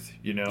truth,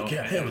 You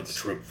can't handle the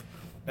truth.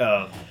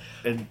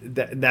 And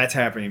that's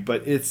happening,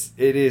 but it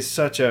is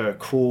such a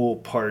cool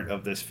part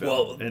of this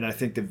film, and I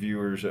think the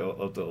viewers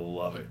will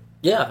love it.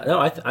 Yeah, no,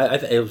 I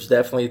it was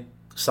definitely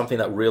something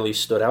that really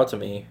stood out to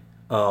me.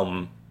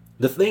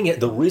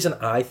 The reason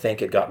I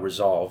think it got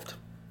resolved.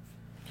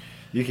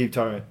 You keep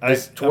talking. I'm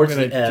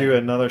going to do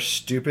another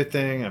stupid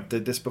thing. I've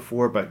did this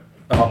before, but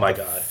oh my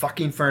god,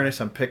 fucking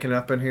furnace! I'm picking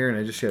up in here, and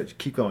I just got to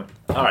keep going.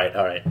 All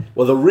right.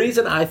 Well, the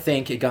reason I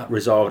think it got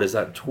resolved is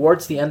that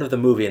towards the end of the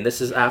movie, and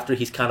this is after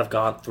he's kind of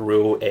gone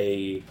through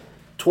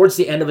towards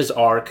the end of his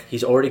arc,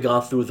 he's already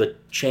gone through the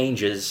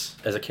changes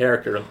as a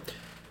character.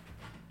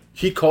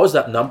 He calls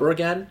that number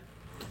again,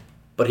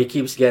 but he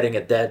keeps getting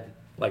a dead,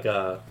 like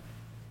a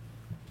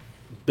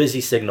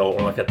busy signal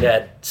or like a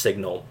dead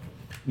signal.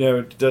 No,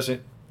 it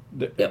doesn't.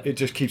 It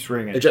just keeps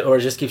ringing. It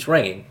just keeps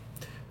ringing.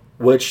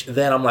 Which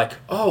then I'm like,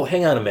 oh,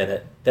 hang on a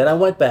minute. Then I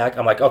went back.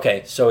 I'm like,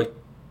 okay, so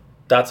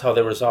that's how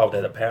they resolved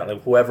it. Apparently,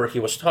 whoever he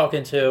was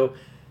talking to,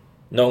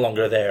 no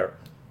longer there.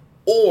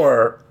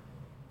 Or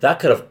that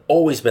could have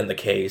always been the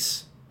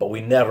case, but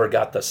we never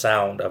got the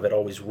sound of it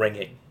always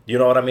ringing. You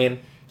know what I mean?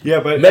 Yeah,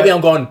 but maybe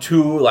I'm going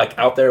too like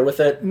out there with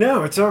it.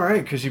 No, it's all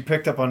right because you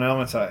picked up on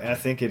elements. I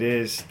think it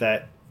is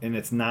that. And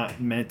it's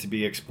not meant to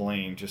be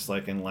explained. Just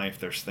like in life,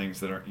 there's things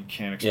that you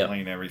can't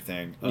explain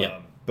everything.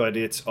 But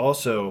it's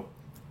also,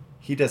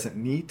 he doesn't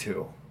need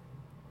to,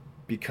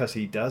 because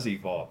he does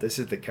evolve. This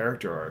is the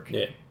character arc.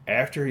 Yeah.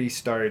 After he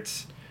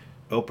starts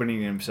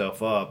opening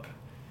himself up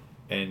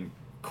and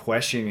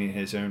questioning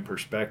his own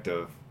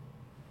perspective,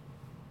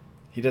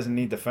 he doesn't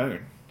need the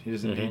phone. He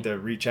doesn't need to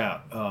reach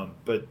out.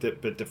 But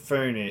the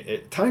phone,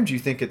 at times you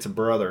think it's a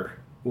brother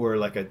or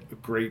like a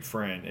great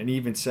friend, and he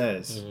even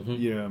says,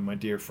 my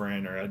dear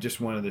friend, or I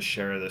just wanted to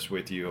share this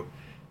with you.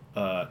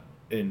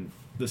 And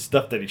the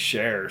stuff that he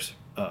shares.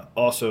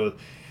 Also,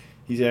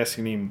 he's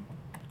asking him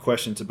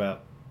questions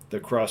about the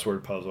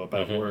crossword puzzle,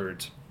 about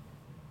words.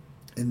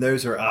 And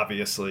those are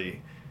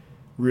obviously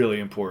really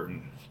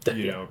important.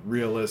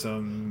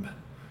 Realism.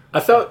 I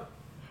felt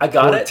I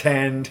got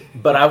portend, it,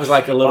 but I was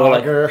like a little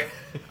auger.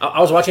 I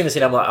was watching the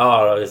scene. I'm like,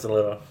 oh, it's a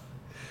little.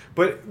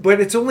 But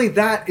it's only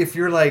that if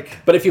you're like.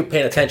 But if you're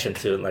paying attention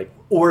to it, like.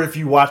 Or if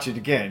you watch it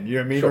again, you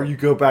know what I mean, sure. or you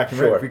go back and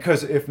read it.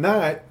 Because if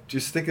not,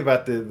 just think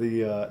about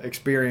the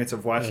experience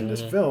of watching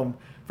this film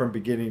from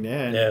beginning to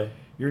end. Yeah.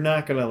 You're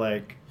not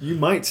gonna you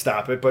might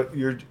stop it, but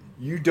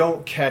you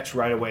don't catch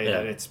right away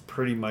that it's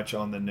pretty much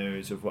on the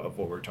nose of what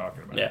we're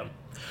talking about. Yeah.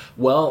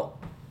 Well,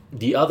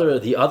 the other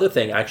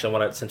thing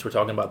actually, since we're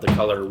talking about the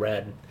color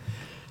red,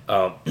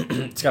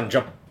 it's gonna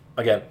jump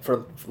again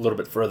for a little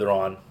bit further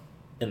on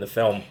in the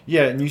film.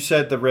 Yeah, and you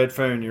said the red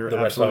phone. You're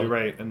absolutely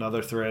right.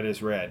 Another thread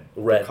is red.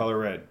 Red. The color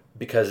red.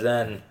 Because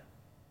then,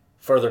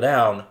 further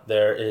down,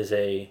 there is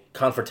a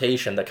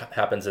confrontation that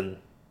happens in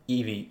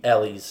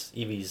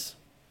Evie's.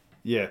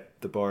 Yeah,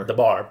 the bar. The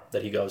bar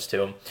that he goes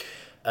to,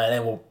 and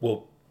then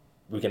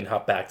we can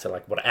hop back to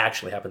like what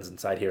actually happens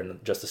inside here in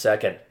just a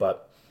second.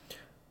 But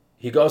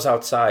he goes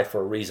outside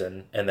for a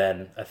reason, and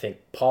then I think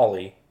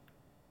Paulie,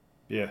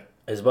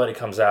 his buddy,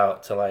 comes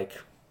out to like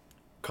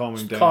calm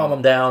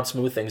him down,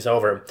 smooth things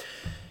over,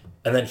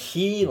 and then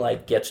he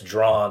like gets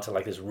drawn to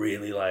like this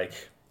really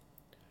like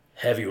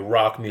heavy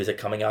rock music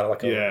coming out of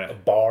like a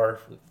bar,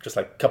 just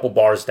like a couple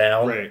bars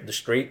down the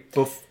street.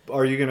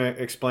 Are you gonna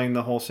explain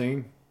the whole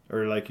scene?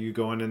 Or like you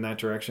going in that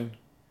direction?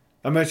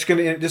 I'm just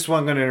gonna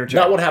interject.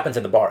 Not what happens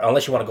in the bar,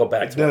 unless you want to go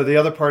back to No, the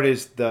other part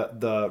is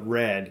the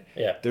red.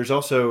 Yeah. There's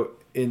also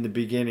in the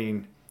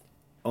beginning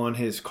on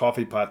his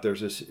coffee pot.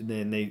 There's this.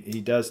 Then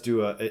he does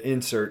do an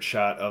insert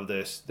shot of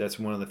this. That's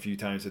one of the few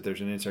times that there's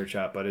an insert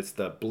shot, but it's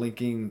the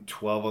blinking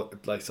 12.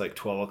 It's like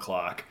 12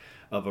 o'clock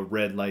of a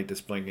red light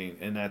that's blinking,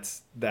 and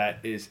that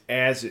is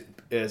as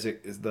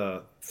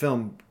the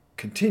film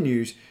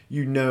continues.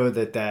 You know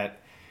that.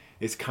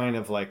 It's kind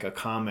of like a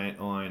comment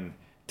on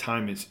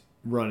time is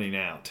running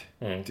out.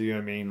 Do you know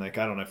what I mean? Like,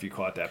 I don't know if you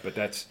caught that, but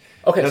that's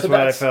what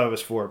I felt it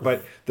was for.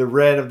 But the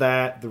red of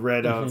that, the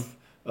red of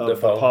the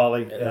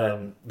Polly,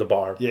 and the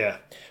bar. Yeah.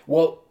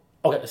 Well,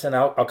 okay. So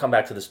now I'll come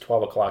back to this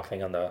 12 o'clock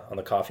thing on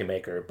the coffee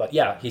maker. But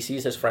yeah, he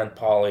sees his friend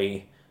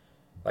Polly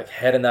like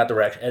head in that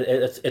direction.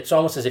 It's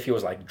almost as if he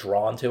was like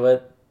drawn to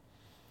it.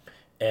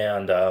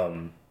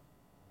 And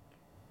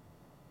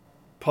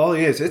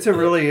Polly is. It's a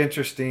really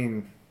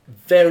interesting.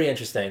 Very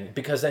interesting,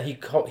 because then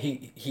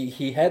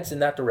he heads in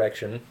that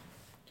direction,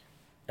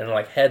 and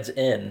like heads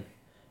in,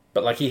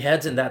 but like he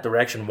heads in that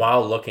direction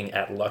while looking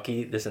at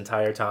Lucky this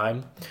entire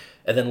time,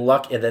 and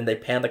then they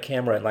pan the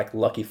camera and like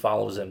Lucky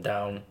follows him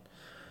down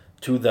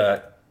to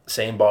the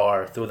same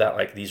bar through that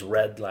like these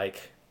red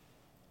like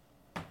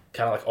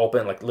kind of like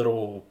open like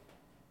little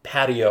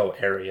patio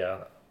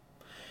area,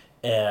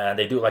 and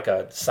they do like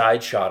a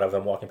side shot of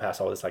him walking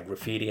past all this like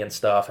graffiti and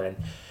stuff, and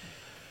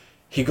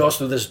he goes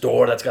through this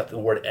door that's got the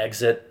word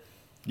exit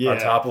on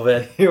top of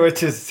it.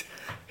 Which is...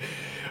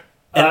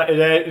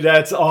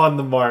 that's on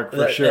the mark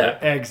for sure. Yeah.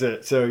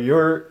 Exit. So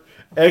you're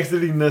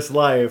exiting this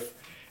life,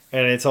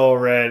 and it's all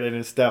red, and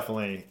it's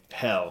definitely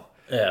hell.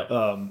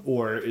 Yeah.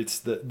 Or it's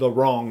the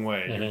wrong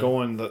way. Mm-hmm. You're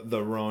going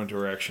the wrong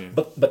direction.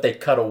 But they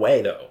cut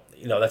away, though.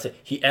 That's it.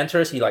 He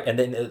enters, and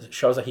then it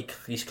shows that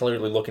he's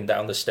clearly looking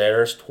down the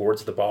stairs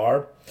towards the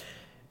bar.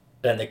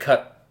 Then they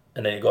cut,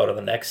 and then you go to the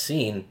next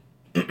scene...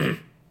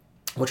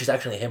 which is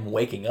actually him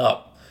waking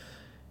up,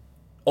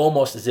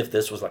 almost as if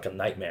this was like a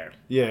nightmare.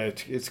 Yeah,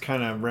 it's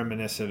kind of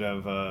reminiscent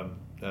of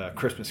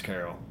Christmas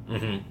Carol,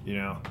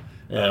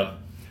 Yeah.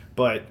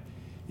 But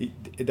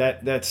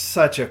that's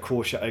such a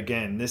cool shot.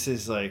 Again, this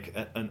is like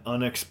an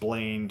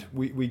unexplained.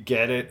 We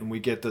get it, and we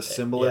get the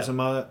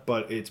symbolism of it,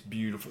 but it's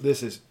beautiful.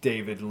 This is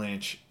David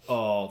Lynch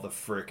all the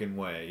frickin'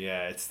 way.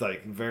 Yeah, it's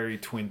like very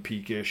Twin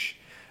Peakish,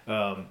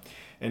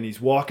 and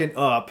he's walking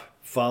up,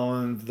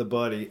 following the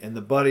buddy, and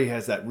the buddy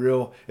has that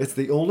it's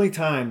the only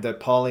time that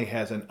Paulie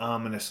has an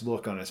ominous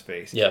look on his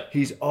face. Yeah.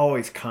 He's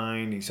always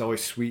kind, he's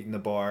always sweet in the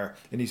bar,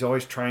 and he's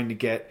always trying to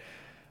get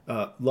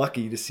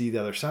Lucky to see the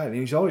other side, and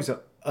he's always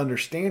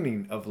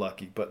understanding of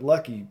Lucky, but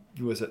Lucky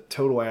was a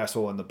total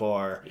asshole in the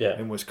bar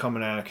and was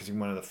coming out because he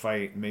wanted to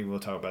fight. Maybe we'll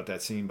talk about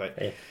that scene,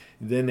 but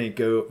then they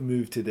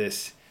move to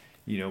this,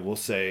 we'll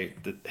say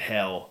the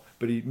hell,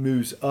 but he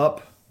moves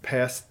up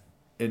past,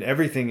 and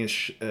everything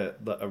is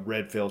a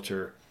red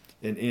filter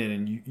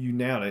and you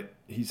nailed it.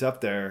 He's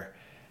up there,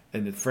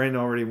 and the friend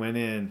already went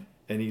in,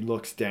 and he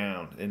looks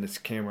down, and his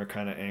camera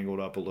kind of angled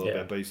up a little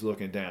bit, but he's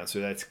looking down, so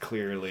that's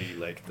clearly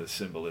like the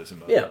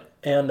symbolism of it. Yeah,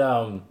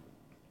 and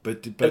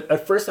but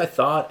at first I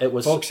thought it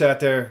was... Folks out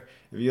there,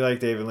 if you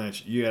like David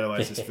Lynch, you gotta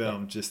watch this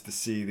film just to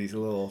see these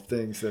little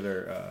things that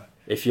are...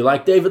 If you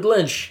like David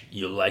Lynch,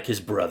 you'll like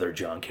his brother,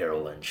 John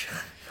Carroll Lynch.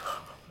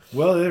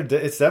 Well,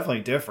 it's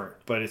definitely different,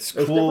 but it's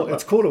cool.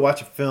 It's cool to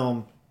watch a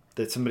film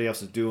that somebody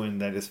else is doing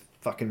that is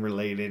fucking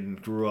related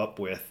and grew up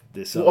with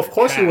this. Well, of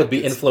course, he would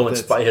be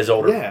influenced by his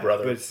older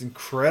brother. But it's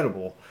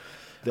incredible.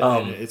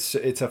 It's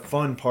a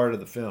fun part of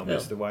the film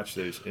is to watch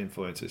those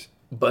influences.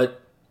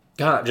 But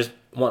God, just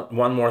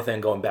one more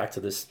thing going back to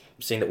this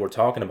scene that we're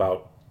talking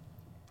about.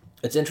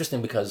 It's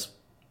interesting because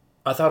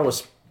I thought it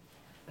was.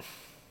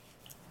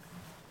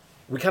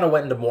 We kind of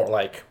went into more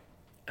like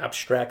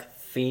abstract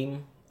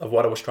theme of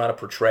what I was trying to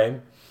portray,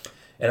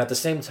 and at the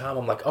same time,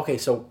 I'm like, okay,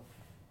 so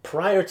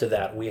prior to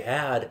that, we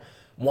had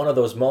one of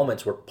those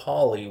moments where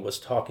Paulie was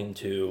talking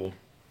to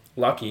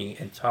Lucky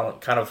and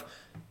kind of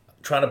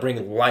trying to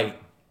bring light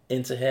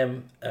into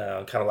him,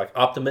 kind of like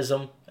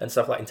optimism and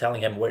stuff like, and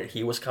telling him where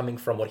he was coming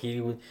from, what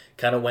he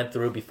kind of went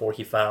through before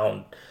he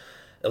found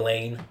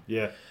Elaine.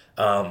 Yeah.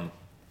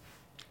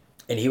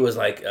 And he was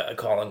like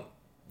calling.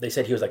 They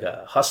said he was like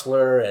a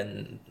hustler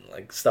and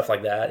like stuff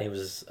like that. He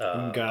was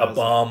a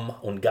bum,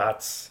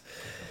 ungats.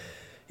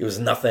 He was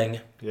nothing.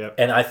 Yep.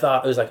 And I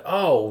thought it was like,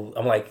 oh,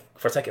 I'm like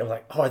for a second, I'm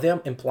like, oh, are they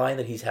implying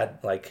that he's had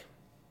like,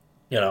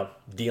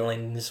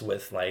 dealings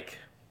with like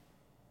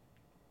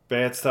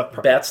bad stuff?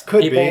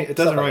 Could be. It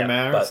doesn't really like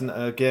matter. It's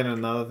again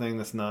another thing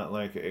that's not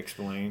like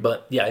explained.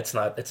 But yeah, it's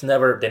not. It's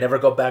never. They never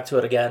go back to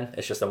it again.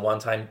 It's just a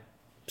one-time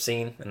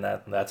scene, and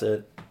that's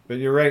it. But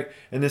you're right.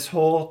 And this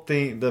whole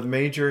thing, the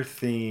major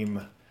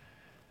theme,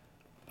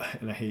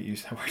 and I hate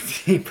using that word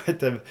theme, but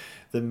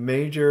the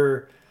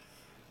major,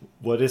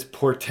 what is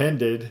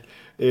portended,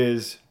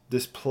 is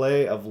this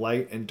play of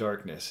light and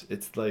darkness.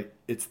 It's like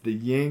it's the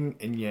yin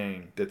and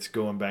yang that's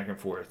going back and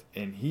forth,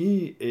 and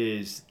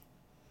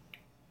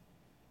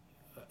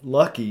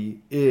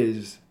Lucky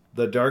is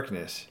the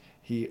darkness.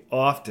 He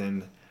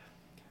often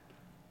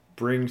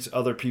brings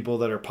other people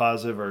that are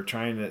positive or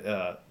trying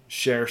to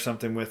share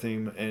something with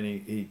him, and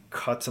he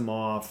cuts them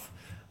off.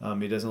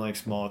 He doesn't like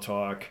small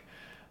talk,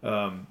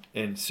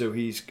 and so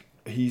he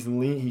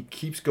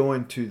keeps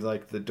going to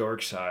like the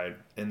dark side,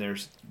 and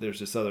there's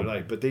this other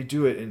light. But they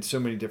do it in so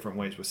many different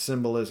ways with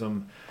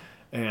symbolism,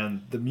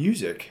 and the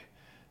music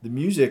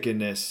in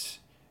this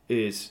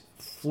is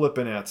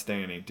flipping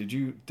outstanding. Did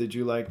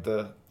you like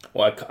the?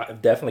 Well, I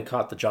definitely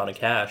caught the Johnny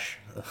Cash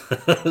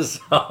song.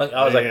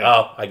 I was like,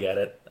 oh, I get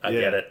it. I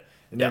get it.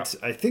 And that's,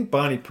 I think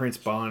Prince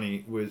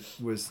Bonnie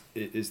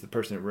is the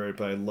person that wrote it,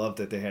 but I love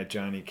that they had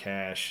Johnny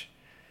Cash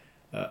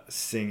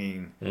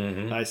singing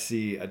I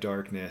See a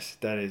Darkness.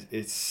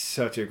 It's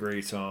such a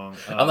great song.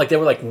 I'm like, they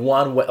were like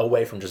one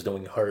away from just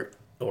doing Hurt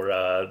or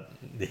well,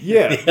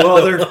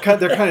 they're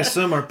kind of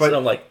similar, but so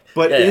I'm like,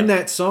 in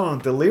that song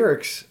the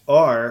lyrics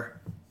are,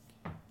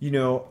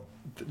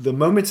 the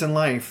moments in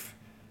life,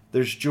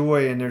 there's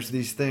joy and there's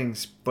these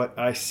things, but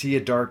I see a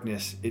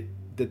darkness.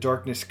 The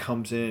darkness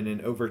comes in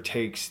and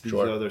overtakes these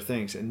other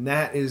things, and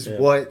that is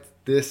what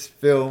this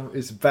film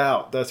is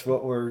about. That's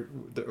what we're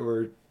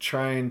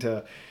trying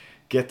to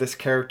get this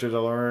character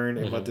to learn,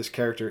 and what this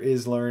character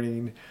is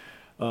learning.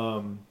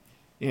 And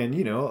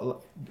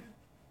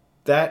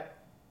that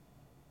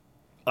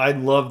I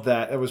love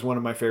that. That was one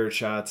of my favorite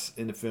shots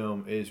in the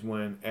film. Is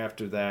when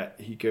after that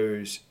he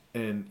goes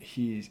and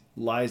he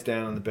lies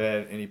down on the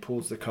bed and he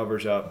pulls the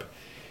covers up,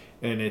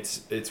 and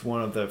it's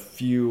one of the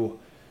few.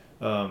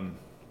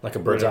 Like a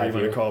bird's eye view.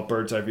 You want to call it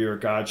bird's eye view or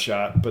God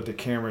shot, but the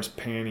camera's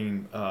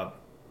panning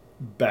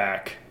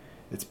back.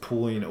 It's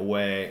pulling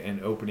away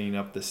and opening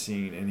up the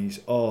scene, and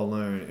he's all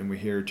alone, and we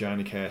hear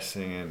Johnny Cash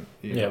singing,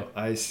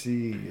 I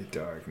see a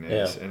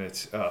darkness, and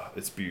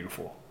it's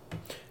beautiful.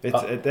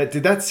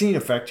 Did that scene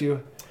affect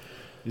you?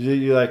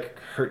 Did you like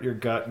hurt your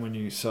gut when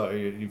you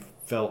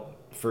felt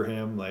for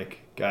him?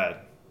 Like, God,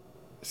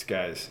 this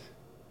guy's...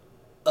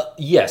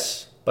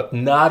 Yes, but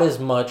not as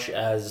much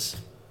as...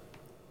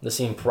 the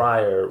scene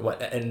prior,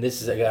 and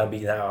this is gotta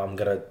be now. I'm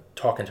gonna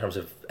talk in terms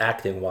of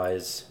acting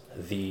wise.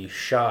 The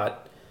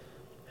shot,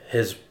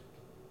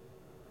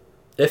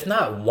 if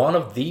not one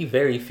of the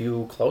very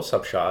few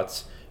close-up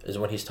shots, is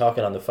when he's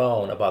talking on the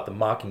phone about the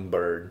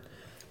mockingbird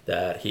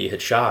that he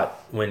had shot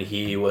when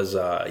he was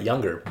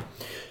younger,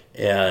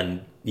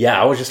 and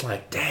I was just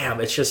like,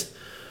 damn, it's just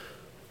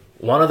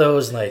one of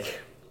those,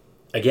 like,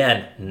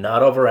 again,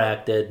 not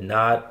overacted,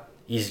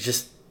 he's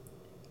just.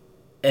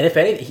 And if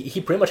anything,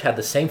 he pretty much had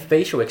the same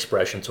facial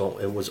expression, so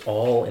it was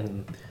all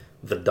in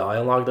the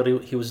dialogue that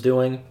he was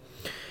doing,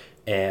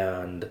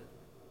 and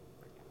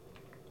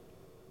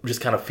just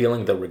kind of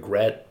feeling the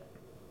regret,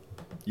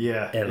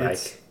 and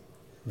like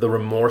the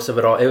remorse of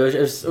it all. It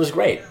was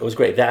great. It was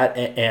great. That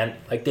and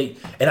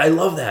I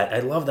love that.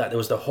 It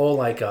was the whole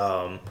like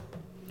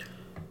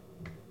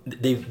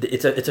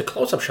it's a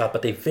close up shot,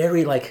 but they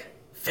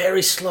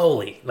very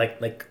slowly like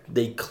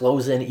they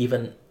close in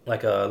even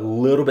like a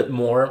little bit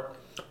more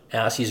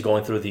as he's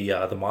going through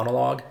the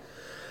monologue,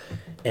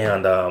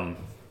 and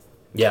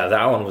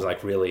that one was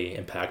like really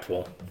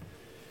impactful.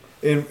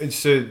 And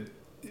so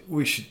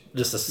we should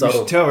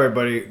tell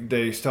everybody that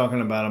he's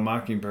talking about a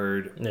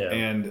mockingbird,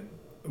 and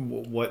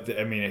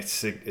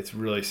it's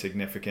really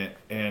significant,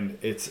 and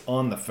it's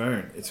on the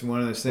phone. It's one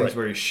of those things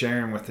where he's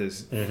sharing with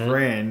his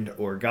friend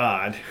or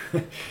God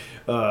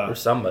or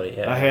somebody.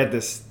 I had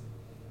this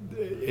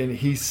and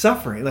he's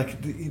suffering.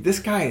 Like this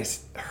guy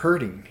is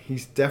hurting.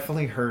 He's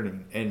definitely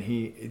hurting, and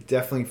he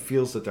definitely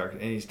feels the dark,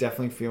 and he's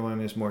definitely feeling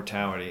his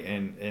mortality,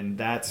 and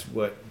that's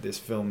what this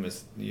film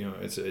is.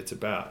 It's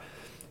about.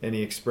 And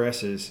he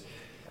expresses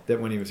that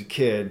when he was a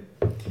kid,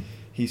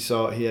 he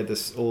had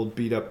this old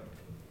beat up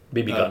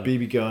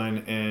BB gun,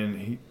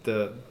 and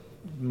the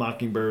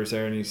mockingbird was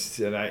there, and he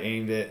said, I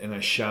aimed it and I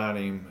shot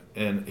him,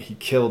 and he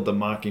killed the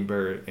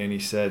mockingbird, and he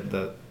said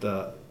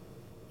the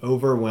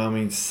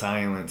overwhelming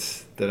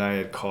silence that I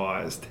had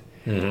caused.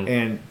 Mm-hmm.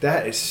 And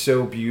that is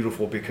so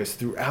beautiful, because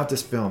throughout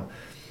this film,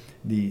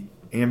 the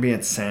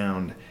ambient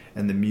sound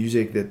and the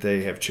music that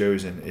they have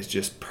chosen is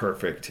just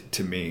perfect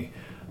to me.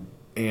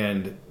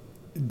 And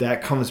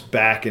that comes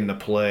back into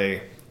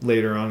play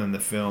later on in the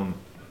film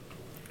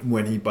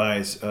when he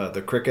buys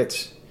the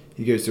crickets.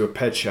 He goes to a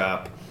pet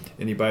shop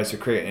and he buys a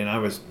cricket, and I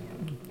was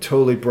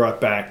totally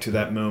brought back to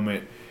that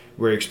moment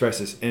where he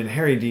expresses. And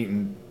Harry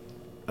Dean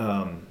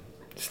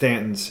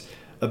Stanton's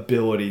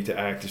ability to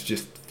act is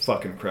just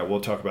fucking incredible.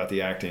 We'll talk about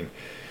the acting,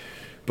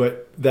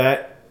 but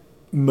that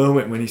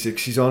moment when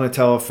she's on a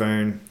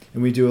telephone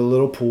and we do a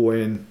little pull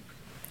in,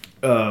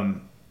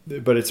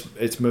 but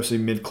it's mostly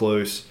mid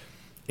close,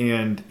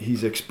 and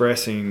he's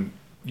expressing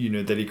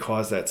that he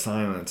caused that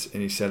silence,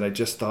 and he said, I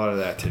just thought of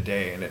that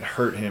today, and it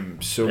hurt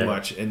him so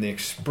much. And the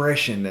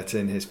expression that's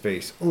in his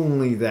face,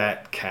 only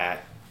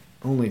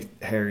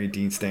Harry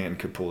Dean Stanton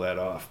could pull that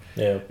off.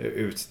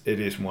 It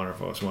is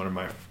wonderful. It's one of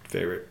my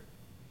favorite.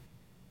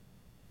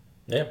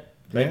 Same.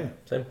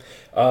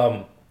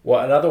 Well,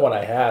 another one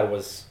I had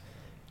was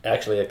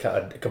actually a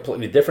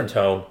completely different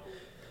tone,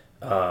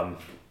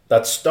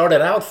 that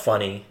started out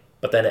funny,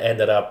 but then it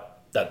ended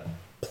up, that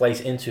plays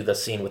into the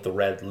scene with the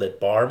red lit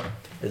bar,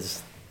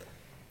 is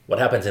what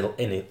happens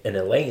in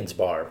Elaine's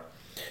bar.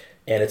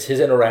 And it's his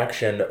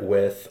interaction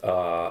with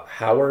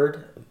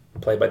Howard,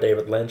 played by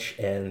David Lynch,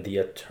 and the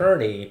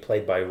attorney,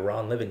 played by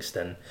Ron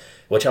Livingston,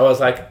 which I was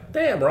like,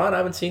 damn, Ron, I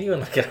haven't seen you in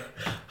like a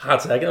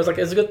hot second. I was like,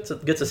 it's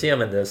good to see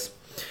him in this.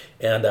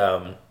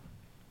 And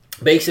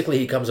basically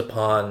he comes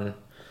upon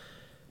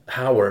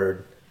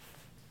Howard.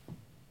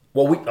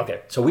 Well,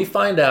 so we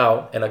find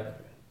out in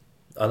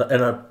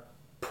a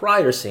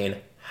prior scene,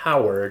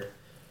 Howard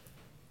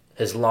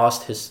has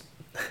lost his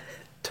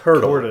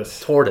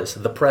tortoise,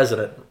 the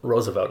President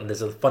Roosevelt. And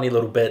there's a funny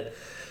little bit.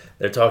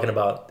 They're talking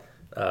about,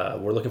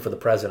 we're looking for the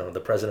president, or the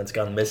president's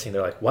gone missing.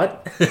 They're like,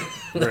 what?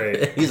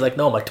 Right. He's like,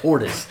 no, my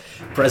tortoise,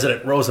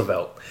 President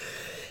Roosevelt.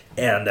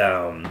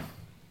 And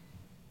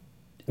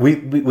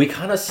we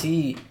kind of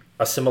see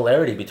a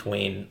similarity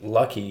between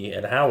Lucky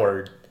and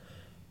Howard,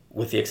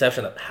 with the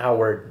exception that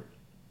Howard,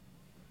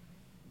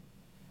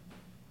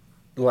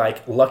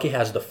 like, Lucky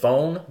has the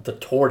phone, the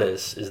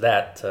tortoise is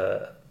that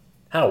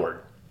Howard.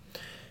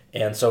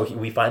 And so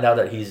we find out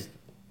that he's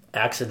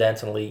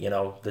accidentally,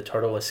 the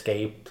turtle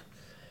escaped.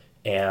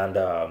 And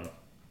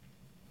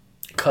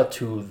cut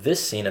to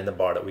this scene in the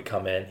bar that we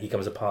come in. He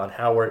comes upon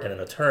Howard and an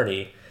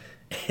attorney,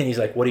 and he's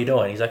like, what are you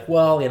doing? He's like,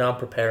 well, I'm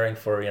preparing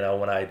for,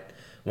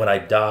 when I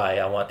die,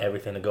 I want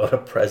everything to go to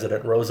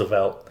President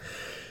Roosevelt.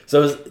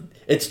 So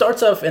it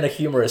starts off in a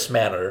humorous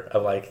manner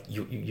of like,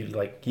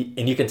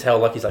 and you can tell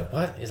Lucky's like,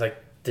 what? He's like,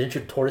 didn't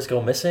your tortoise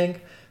go missing?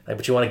 Like,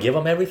 but you want to give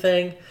him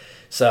everything?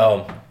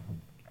 So...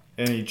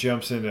 And he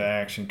jumps into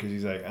action because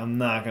he's like, I'm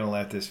not going to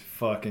let this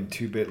fucking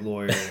two-bit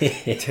lawyer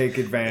take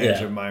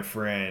advantage of my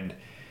friend.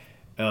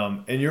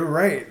 And you're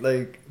right.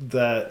 Like,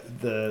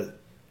 the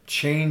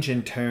change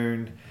in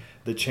tone,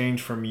 the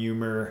change from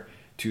humor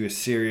to a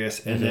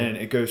serious, and then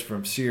it goes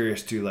from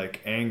serious to, like,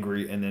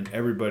 angry, and then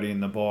everybody in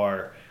the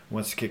bar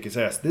wants to kick his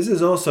ass. This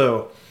is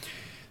also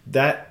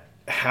that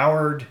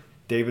Howard,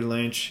 David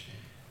Lynch,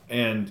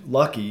 and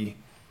Lucky,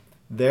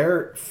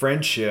 their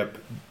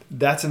friendship...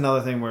 That's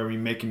another thing where we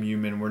make him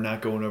human. We're not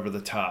going over the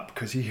top,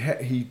 because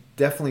he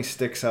definitely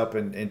sticks up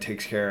and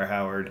takes care of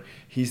Howard.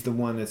 He's the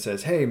one that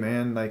says, "Hey,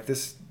 man, like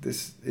this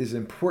is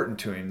important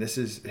to him. This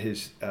is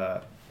his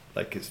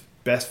his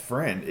best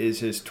friend is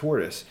his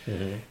tortoise,"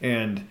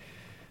 and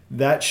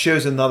that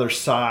shows another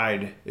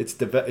side. It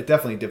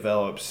definitely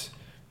develops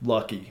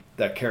Lucky,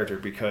 that character,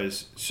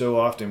 because so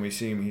often we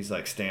see him, he's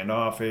like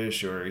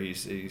standoffish, or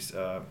he's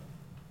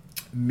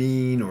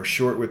mean or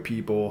short with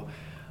people.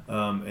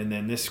 And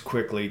then this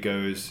quickly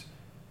goes,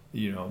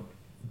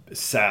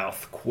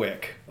 south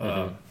quick.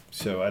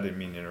 So I didn't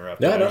mean to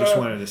interrupt. I just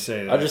wanted to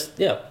say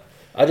that.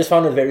 I just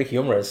found it very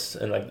humorous,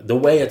 and like the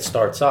way it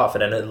starts off,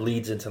 and then it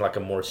leads into like a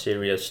more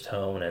serious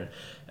tone, and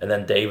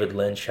then David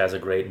Lynch has a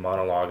great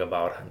monologue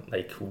about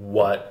like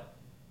what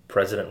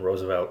President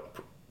Roosevelt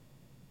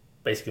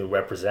basically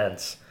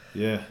represents.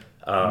 Yeah,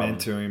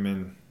 meant to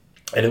him,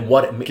 and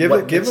what give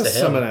us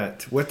some of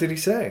that. What did he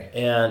say?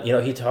 And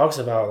he talks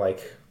about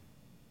like.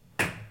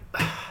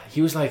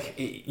 He was like,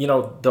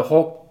 the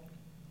whole...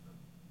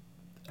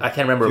 I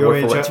can't remember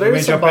word for word. It's very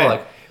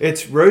symbolic.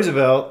 It's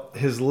Roosevelt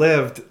has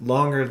lived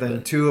longer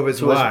than two of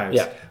his wives.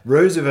 Yeah.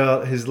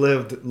 Roosevelt has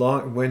lived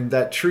long... When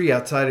that tree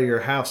outside of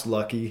your house,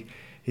 Lucky,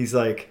 he's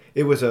like,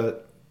 it was a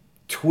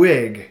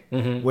twig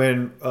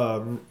when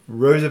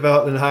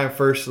Roosevelt and I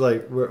first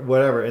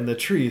whatever, and the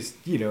trees,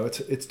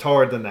 it's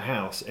taller than the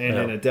house, and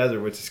in a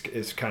desert, which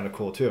is kind of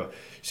cool too.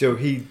 So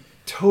he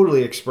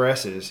totally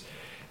expresses,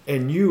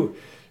 and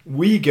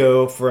we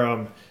go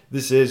from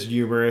this is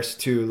humorous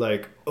to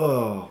like,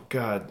 oh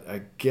God,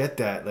 I get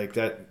that, like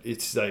that.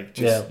 It's like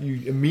just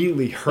you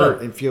immediately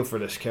hurt and feel for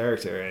this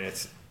character, and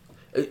it's.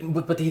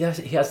 But he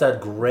has that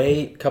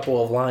great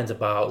couple of lines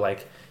about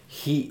like.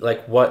 He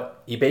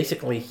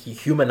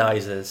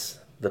humanizes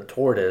the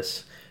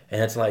tortoise,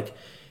 and it's like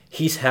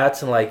he's had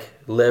to like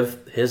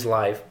live his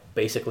life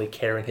basically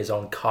carrying his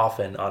own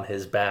coffin on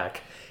his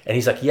back, and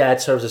he's like, yeah,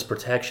 it serves as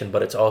protection,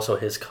 but it's also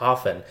his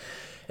coffin,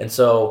 and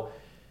so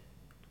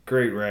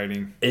great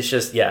writing. It's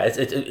just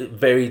it's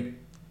very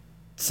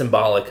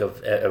symbolic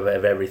of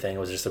everything. It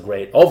was just a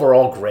great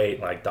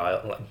like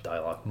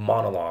dialogue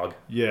monologue.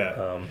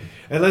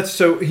 And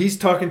so he's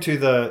talking to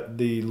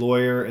the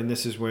lawyer, and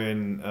this is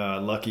when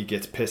Lucky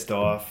gets pissed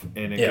off,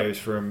 and it goes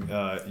from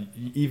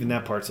even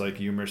that part's like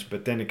humorous,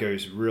 but then it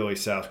goes really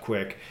south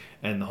quick,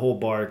 and the whole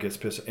bar gets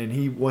pissed, and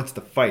he wants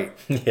to fight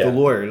the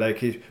lawyer,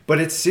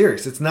 but it's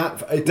serious. It's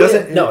not. It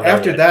doesn't.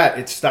 After that,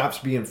 it stops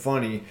being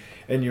funny,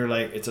 and you're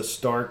like, it's a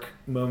stark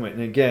moment.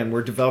 And again,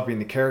 we're developing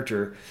the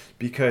character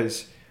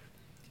because.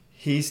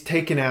 He's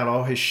taken out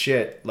all his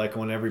shit like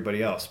on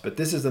everybody else. But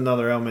this is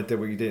another element that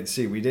we didn't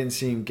see. We didn't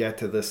see him get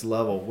to this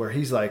level where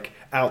he's like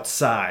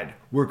outside.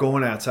 We're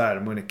going outside.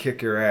 I'm going to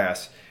kick your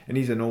ass. And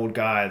he's an old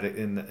guy that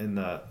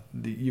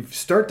you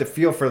start to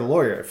feel for the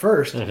lawyer at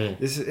first.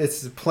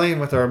 It's playing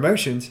with our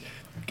emotions.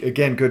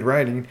 Again, good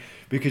writing,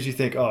 because you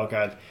think, oh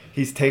God,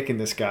 he's taking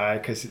this guy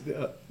because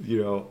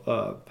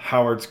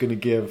Howard's going to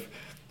give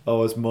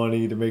all his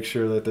money to make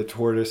sure that the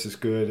tortoise is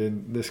good,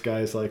 and this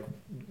guy's like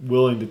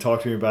willing to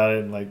talk to me about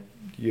it and like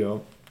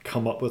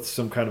come up with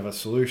some kind of a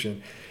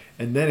solution.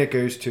 And then it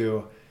goes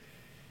to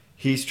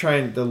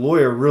the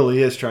lawyer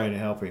really is trying to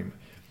help him,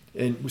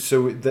 and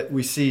so that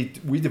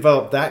we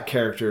develop that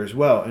character as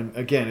well. And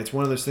again, it's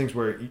one of those things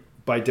where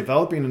by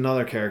developing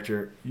another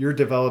character, you're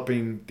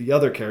developing the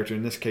other character.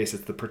 In this case,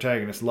 it's the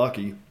protagonist,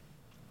 Lucky,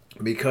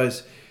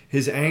 because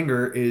his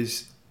anger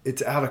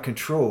it's out of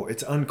control.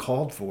 It's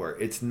uncalled for.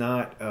 It's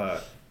not.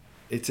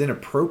 It's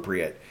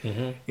inappropriate.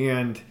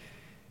 And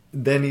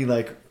then he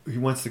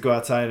wants to go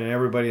outside, and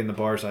everybody in the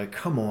bar's like,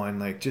 "Come on,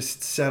 like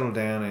just settle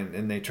down."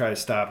 And they try to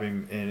stop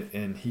him,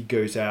 and he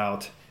goes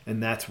out,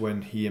 and that's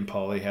when he and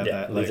Polly have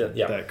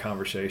that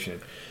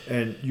conversation.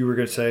 And you were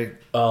gonna say,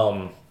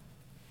 I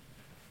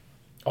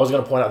was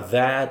gonna point out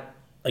that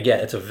again,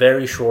 it's a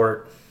very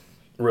short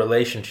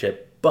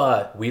relationship,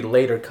 but we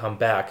later come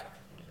back.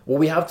 Well,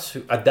 we have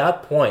to. At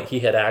that point, he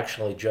had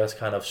actually just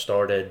kind of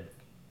started.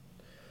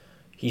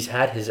 He's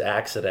had his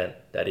accident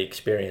that he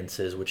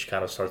experiences, which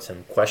kind of starts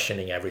him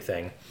questioning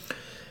everything.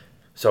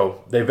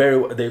 So they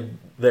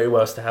very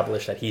well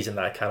established that he's in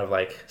that kind of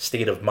like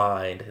state of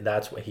mind, and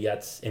that's what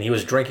and he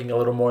was drinking a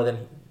little more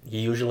than he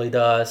usually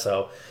does.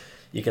 So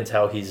you can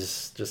tell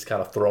he's just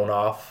kind of thrown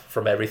off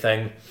from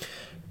everything.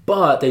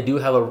 But they do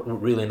have a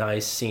really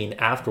nice scene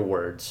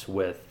afterwards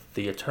with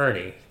the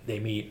attorney. They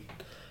meet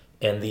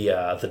in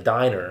the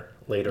diner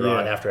later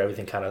on after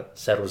everything kind of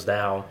settles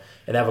down,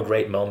 and have a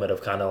great moment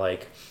of kind of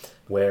like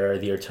where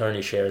the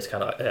attorney shares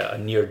kind of a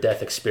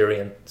near-death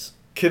experience.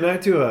 Can I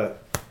do a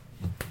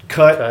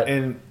cut?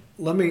 And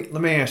let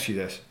me ask you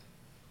this: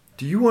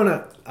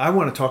 I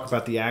want to talk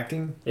about the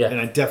acting, and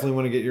I definitely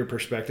want to get your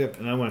perspective,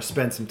 and I want to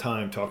spend some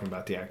time talking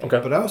about the acting.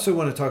 But I also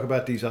want to talk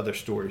about these other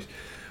stories.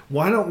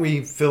 Why don't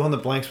we fill in the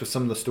blanks with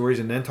some of the stories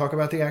and then talk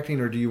about the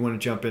acting, or do you want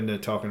to jump into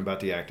talking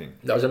about the acting?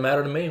 Doesn't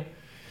matter to me.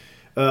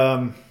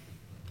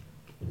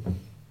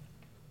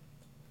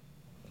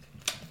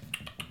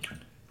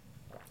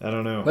 I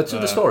don't know. Let's do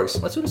the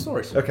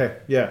stories. Okay,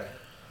 yeah.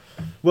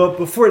 Well,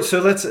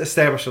 let's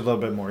establish a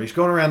little bit more. He's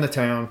going around the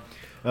town.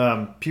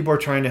 People are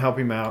trying to help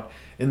him out.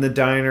 In the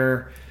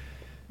diner,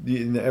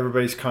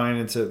 everybody's kind.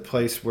 It's a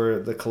place where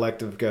the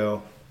collective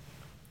go.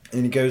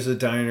 And he goes to the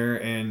diner,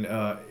 and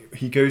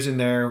he goes in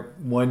there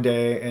one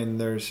day,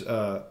 and there's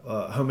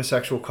a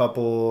homosexual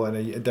couple,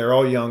 and they're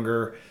all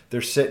younger.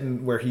 They're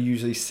sitting where he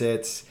usually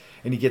sits,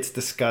 and he gets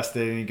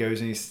disgusted, and he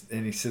goes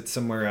and he sits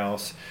somewhere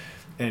else.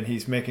 And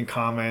he's making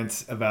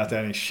comments about that,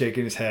 and he's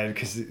shaking his head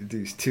because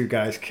these two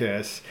guys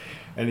kiss,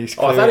 and he's.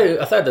 I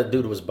thought that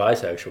dude was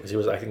bisexual because he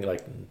was acting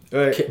like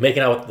making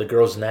out with the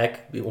girl's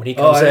neck when he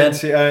comes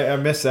in. I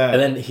missed that.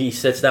 And then he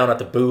sits down at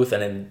the booth,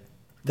 and then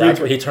that's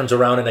where he turns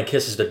around and then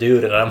kisses the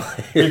dude, and I'm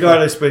like,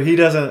 regardless, but he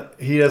doesn't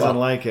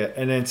like it.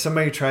 And then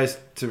somebody tries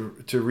to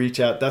reach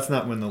out. That's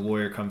not when the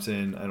lawyer comes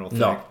in, I don't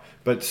think. No.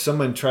 But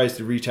someone tries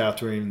to reach out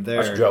to him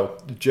there. That's Joe.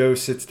 Joe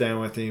sits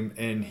down with him,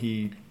 and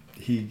he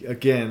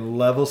again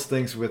levels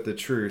things with the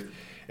truth.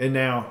 And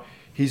now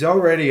he's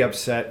already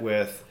upset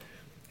with.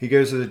 He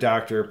goes to the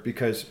doctor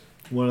because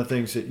one of the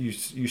things that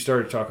you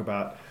started to talk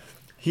about,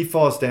 he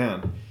falls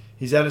down.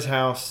 He's at his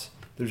house.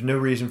 There's no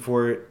reason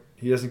for it.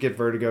 He doesn't get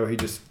vertigo. He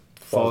just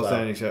falls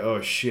down. And he says,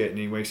 "Oh shit!" And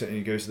he wakes up and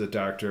he goes to the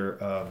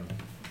doctor.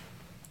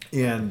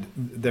 And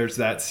there's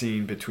that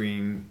scene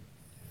between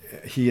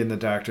he and the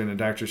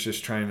doctor's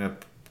just trying to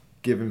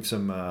give him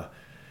some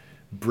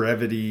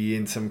brevity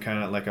and some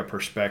kind of like a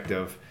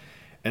perspective.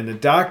 And the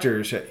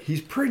doctor's,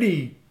 he's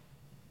pretty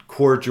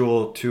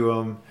cordial to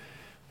him,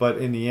 but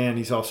in the end,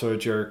 he's also a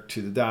jerk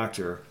to the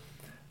doctor.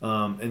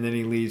 And then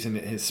he leaves and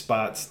his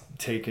spot's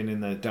taken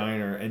in the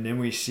diner. And then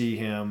we see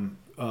him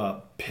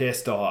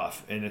pissed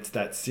off. And it's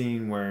that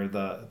scene where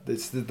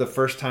it's the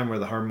first time where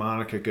the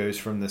harmonica goes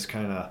from this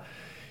kind of,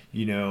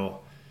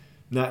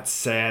 not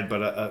sad,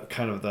 but a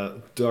kind of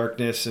the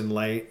darkness and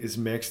light is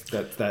mixed.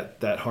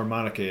 That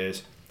harmonica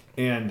is.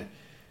 And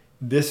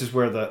this is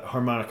where the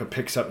harmonica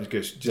picks up and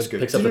goes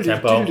picks up the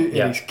tempo.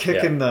 And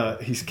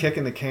he's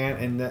kicking the can,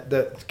 and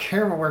the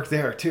camera work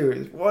there too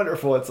is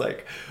wonderful. It's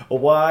like a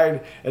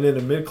wide and then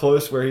a mid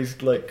close where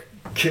he's like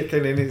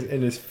kicking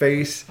in his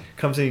face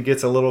comes in, he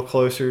gets a little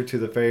closer to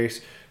the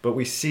face, but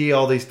we see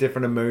all these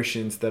different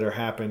emotions that are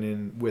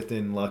happening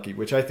within Lucky,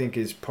 which I think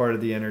is part of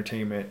the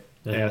entertainment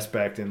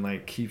aspect and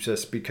like keeps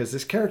us, because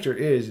this character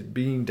is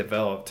being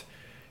developed,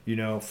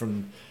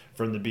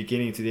 from the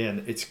beginning to the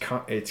end.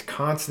 It's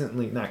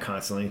constantly, not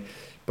constantly,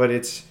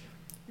 but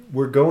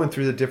we're going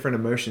through the different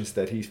emotions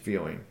that he's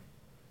feeling.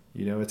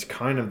 It's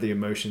kind of the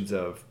emotions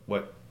of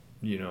what,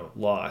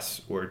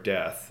 loss or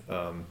death.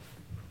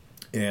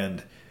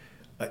 And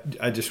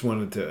I just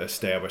wanted to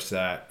establish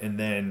that. And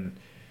then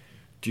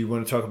do you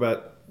want to talk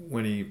about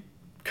when he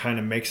kind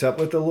of makes up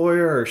with the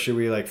lawyer, or should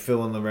we like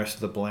fill in the rest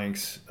of the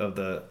blanks of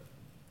the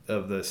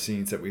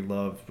scenes that we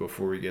love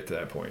before we get to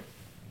that point?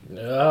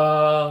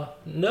 No,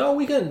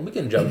 we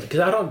can jump because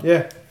I don't.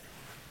 Yeah,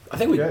 I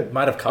think we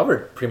might have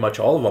covered pretty much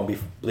all of them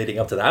leading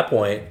up to that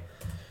point,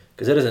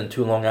 because it isn't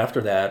too long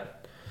after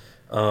that.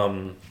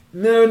 No,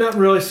 not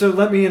really. So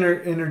let me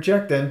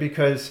interject then,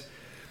 because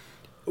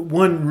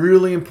one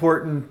really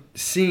important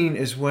scene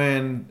is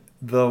when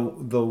the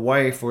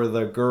wife or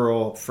the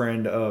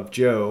girlfriend of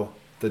Joe,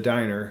 the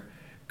diner,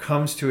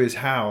 comes to his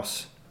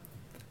house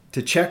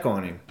to check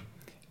on him.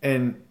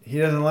 And he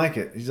doesn't like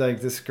it. He's like,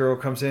 this girl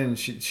comes in and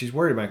she's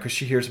worried about it because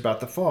she hears about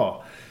the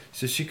fall.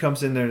 So she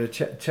comes in there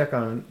to check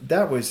on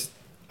him.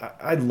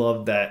 I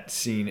loved that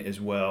scene as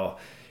well.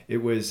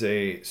 It was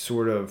it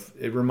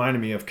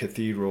reminded me of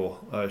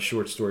Cathedral, a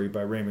short story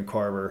by Raymond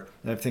Carver.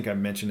 And I think I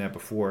mentioned that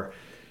before.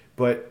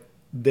 But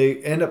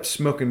they end up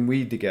smoking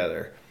weed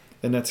together.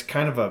 And that's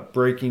kind of a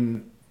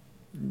breaking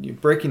the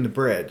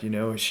bread,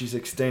 She's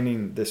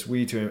extending this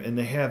weed to him. And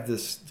they have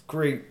this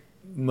great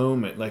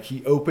moment, like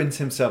he opens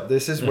himself.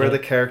 This is where the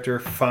character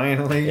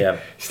finally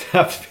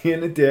stops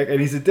being a dick, and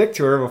he's a dick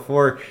to her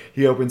before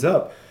he opens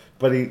up,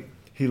 but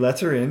he lets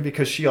her in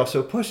because she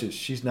also pushes.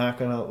 She's not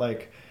gonna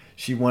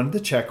she wanted to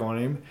check on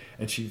him,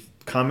 and she's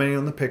commenting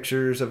on the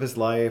pictures of his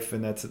life,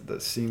 and that's the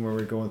scene where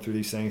we're going through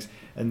these things,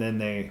 and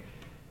then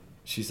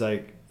he's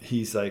like,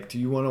 do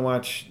you want to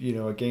watch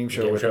a game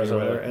show with me or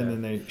whatever?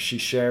 And then she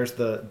shares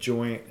the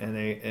joint, and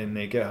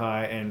they get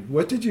high. And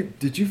what did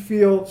you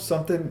feel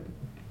something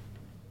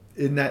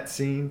in that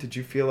scene? Did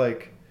you feel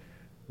like,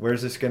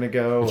 where's this gonna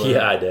go? Or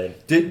yeah, I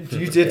did.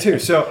 You did too.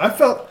 So I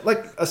felt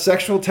like a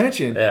sexual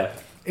tension. Yeah.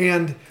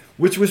 And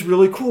which was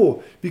really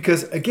cool,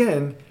 because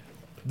again,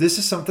 this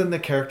is something the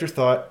character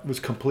thought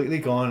was completely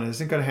gone and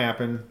isn't going to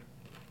happen.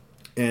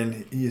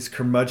 And his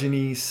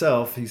curmudgeon-y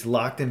self, he's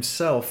locked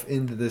himself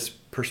into this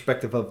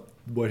perspective of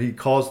what he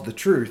calls the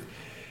truth.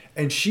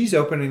 And she's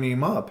opening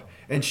him up,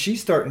 and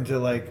she's starting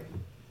to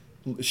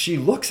she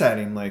looks at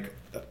him like,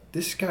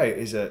 this guy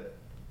is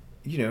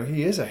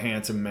he is a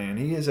handsome man.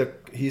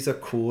 He's a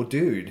cool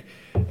dude.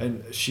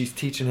 And she's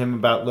teaching him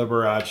about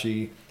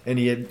Liberace, and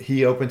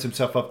he opens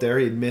himself up there.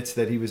 He admits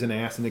that he was an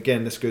ass. And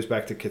again, this goes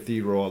back to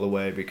Cathedral all the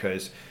way,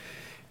 because,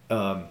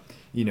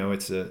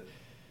 it's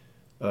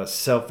a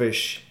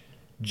selfish,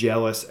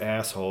 jealous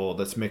asshole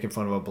that's making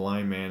fun of a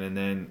blind man. And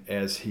then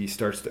as he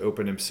starts to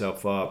open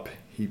himself up,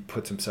 he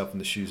puts himself in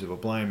the shoes of a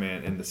blind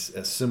man, and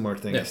a similar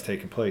thing is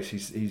taking place.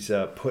 He's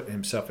put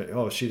himself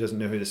in, she doesn't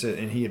know who this is.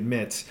 And he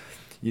admits,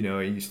 he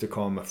used to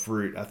call him a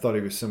fruit. I thought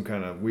he was some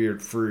kind of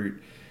weird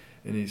fruit.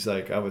 And he's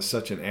like, I was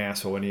such an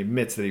asshole. And he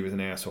admits that he was an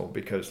asshole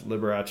because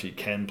Liberace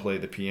can play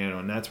the piano.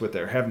 And that's what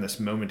they're having, this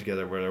moment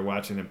together where they're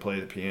watching him play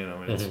the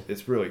piano. And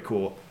it's really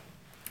cool.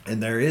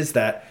 And there is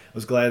that. I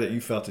was glad that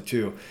you felt it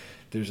too.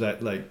 There's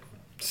that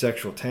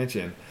sexual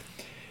tension.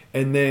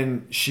 And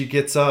then she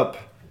gets up.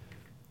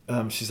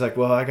 She's like,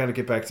 well, I got to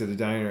get back to the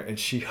diner. And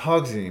she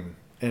hugs him.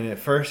 And at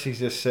first he's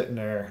just sitting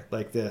there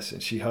like this,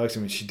 and she hugs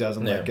him and she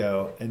doesn't let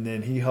go. And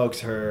then he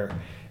hugs her,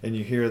 and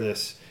you hear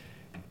this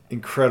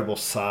incredible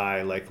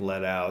sigh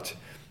let out.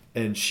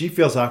 And she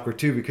feels awkward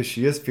too, because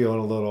she is feeling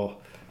a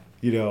little,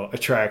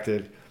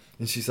 attracted.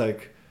 And she's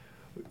like,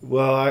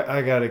 well,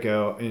 I gotta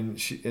go. And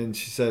she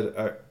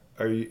said,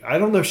 are you, I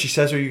don't know if she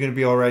says, are you going to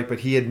be all right? But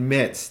he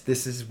admits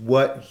this is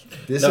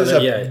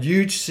a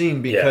huge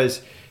scene,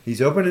 because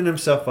he's opening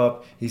himself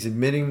up. He's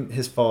admitting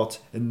his faults.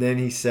 And then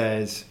he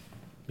says,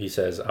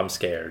 I'm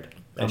scared.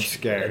 I'm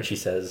scared. And she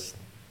says,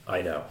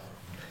 I know.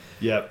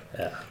 Yep.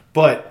 Yeah.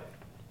 But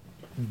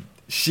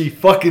she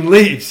fucking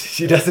leaves.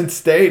 She doesn't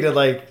stay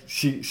to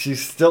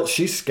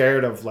she's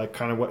scared of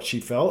kind of what she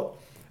felt.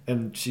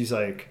 And she's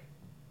like,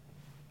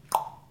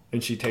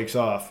 and she takes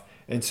off.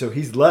 And so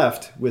he's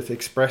left with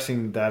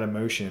expressing that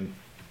emotion.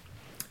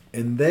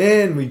 And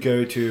then we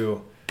go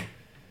to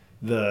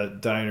the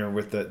diner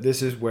with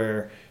this is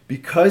where,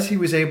 because he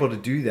was able to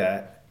do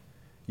that,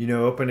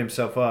 open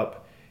himself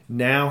up,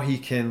 now he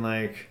can,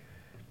 like,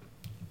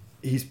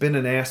 he's been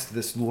an ass to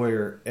this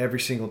lawyer every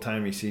single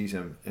time he sees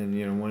him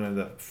and, wanted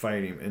to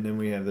fight him. And then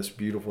we have this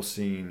beautiful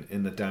scene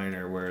in the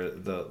diner where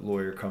the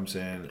lawyer comes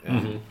in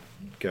and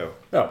go.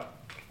 Oh.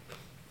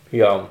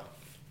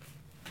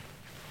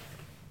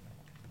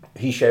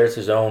 He shares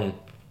his own.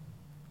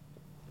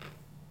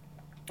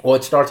 Well,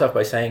 it starts off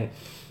by saying,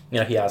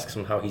 he asks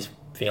him how he's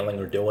feeling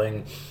or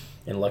doing,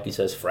 and Lucky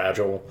says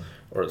fragile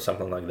or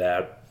something like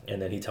that,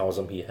 and then he tells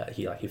him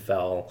he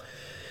fell,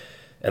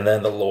 and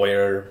then the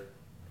lawyer,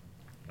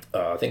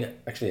 I think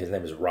actually his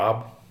name is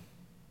Rob.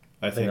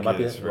 I think it might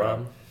be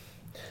Rob.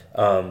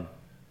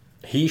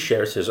 He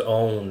shares his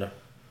own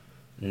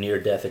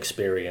near-death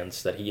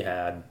experience that he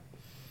had,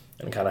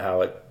 and kind of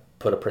how it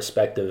put a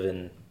perspective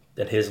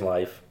in his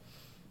life.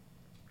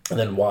 And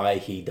then why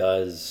he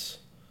does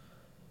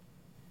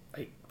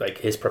like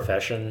his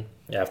profession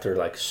after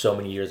like so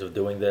many years of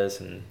doing this,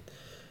 and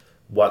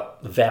what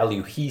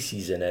value he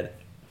sees in it.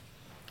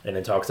 And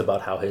it talks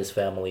about how his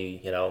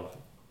family,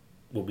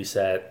 will be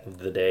sad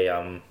the day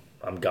I'm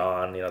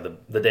gone.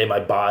 The day my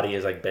body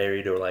is like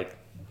buried or like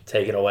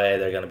taken away,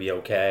 they're gonna be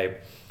okay.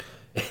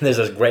 And there's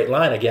this great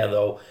line again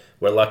though,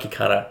 where Lucky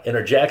kind of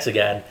interjects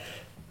again,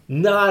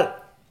 not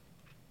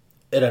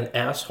in an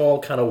asshole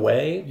kind of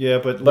way. Yeah,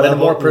 but in a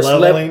more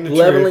leveling the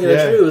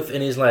truth.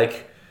 And he's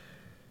like,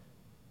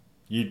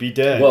 you'd be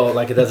dead. Well,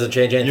 like, it doesn't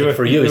change anything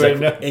for you. He's like,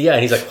 yeah.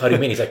 And he's like, how do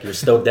you mean? He's like, you're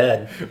still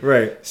dead.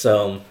 Right.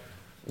 So,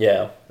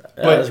 yeah.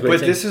 But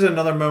this is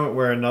another moment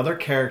where another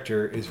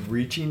character is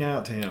reaching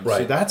out to him.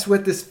 Right. So that's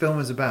what this film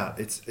is about.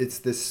 It's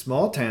this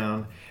small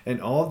town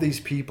and all of these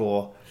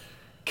people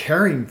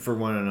caring for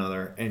one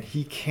another, and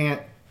he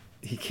can't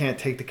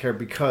take the care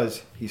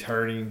because he's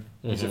hurting.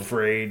 He's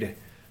afraid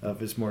of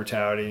his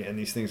mortality and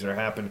these things that are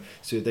happening.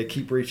 So they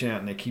keep reaching out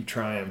and they keep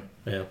trying.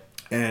 Yeah.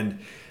 And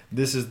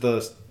this is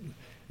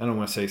I don't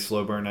want to say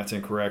slow burn, that's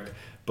incorrect,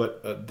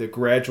 but the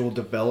gradual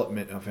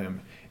development of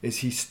him is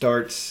he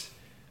starts,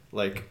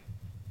 like,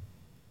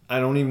 I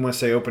don't even want to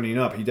say opening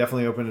up. He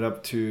definitely opened it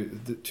up to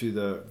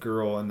the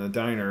girl in the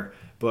diner,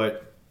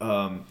 but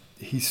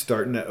he's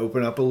starting to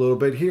open up a little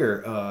bit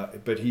here.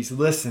 But he's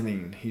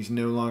listening. He's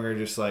no longer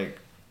just like,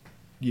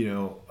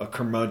 a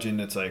curmudgeon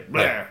that's like,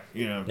 blah,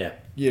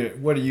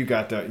 what do you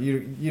got though?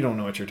 You don't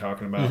know what you're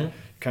talking about,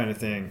 kind of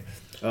thing.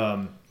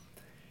 I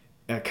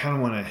kind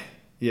of want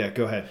to,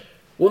 go ahead.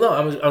 Well, no,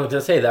 I was going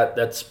to say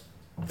that's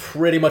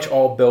pretty much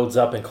all builds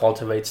up and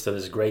cultivates to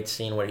this great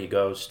scene where he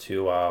goes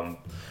to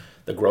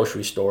the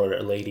grocery store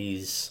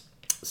lady's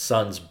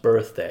son's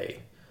birthday.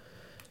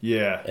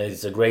 Yeah. And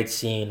it's a great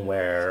scene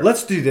where...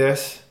 Let's do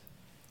this.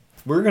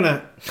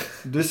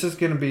 This is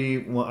going to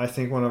be, I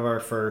think, one of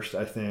our first,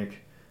 I think.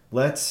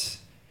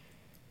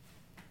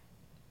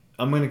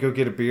 I'm going to go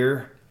get a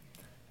beer,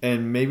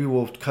 and maybe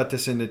we'll cut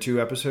this into 2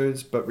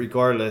 episodes, but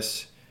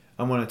regardless,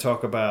 I want to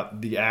talk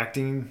about the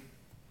acting,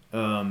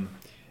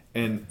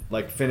 and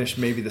like finish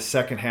maybe the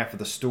second half of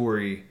the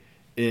story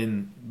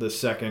in the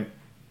second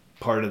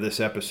part of this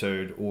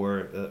episode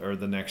or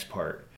the next part.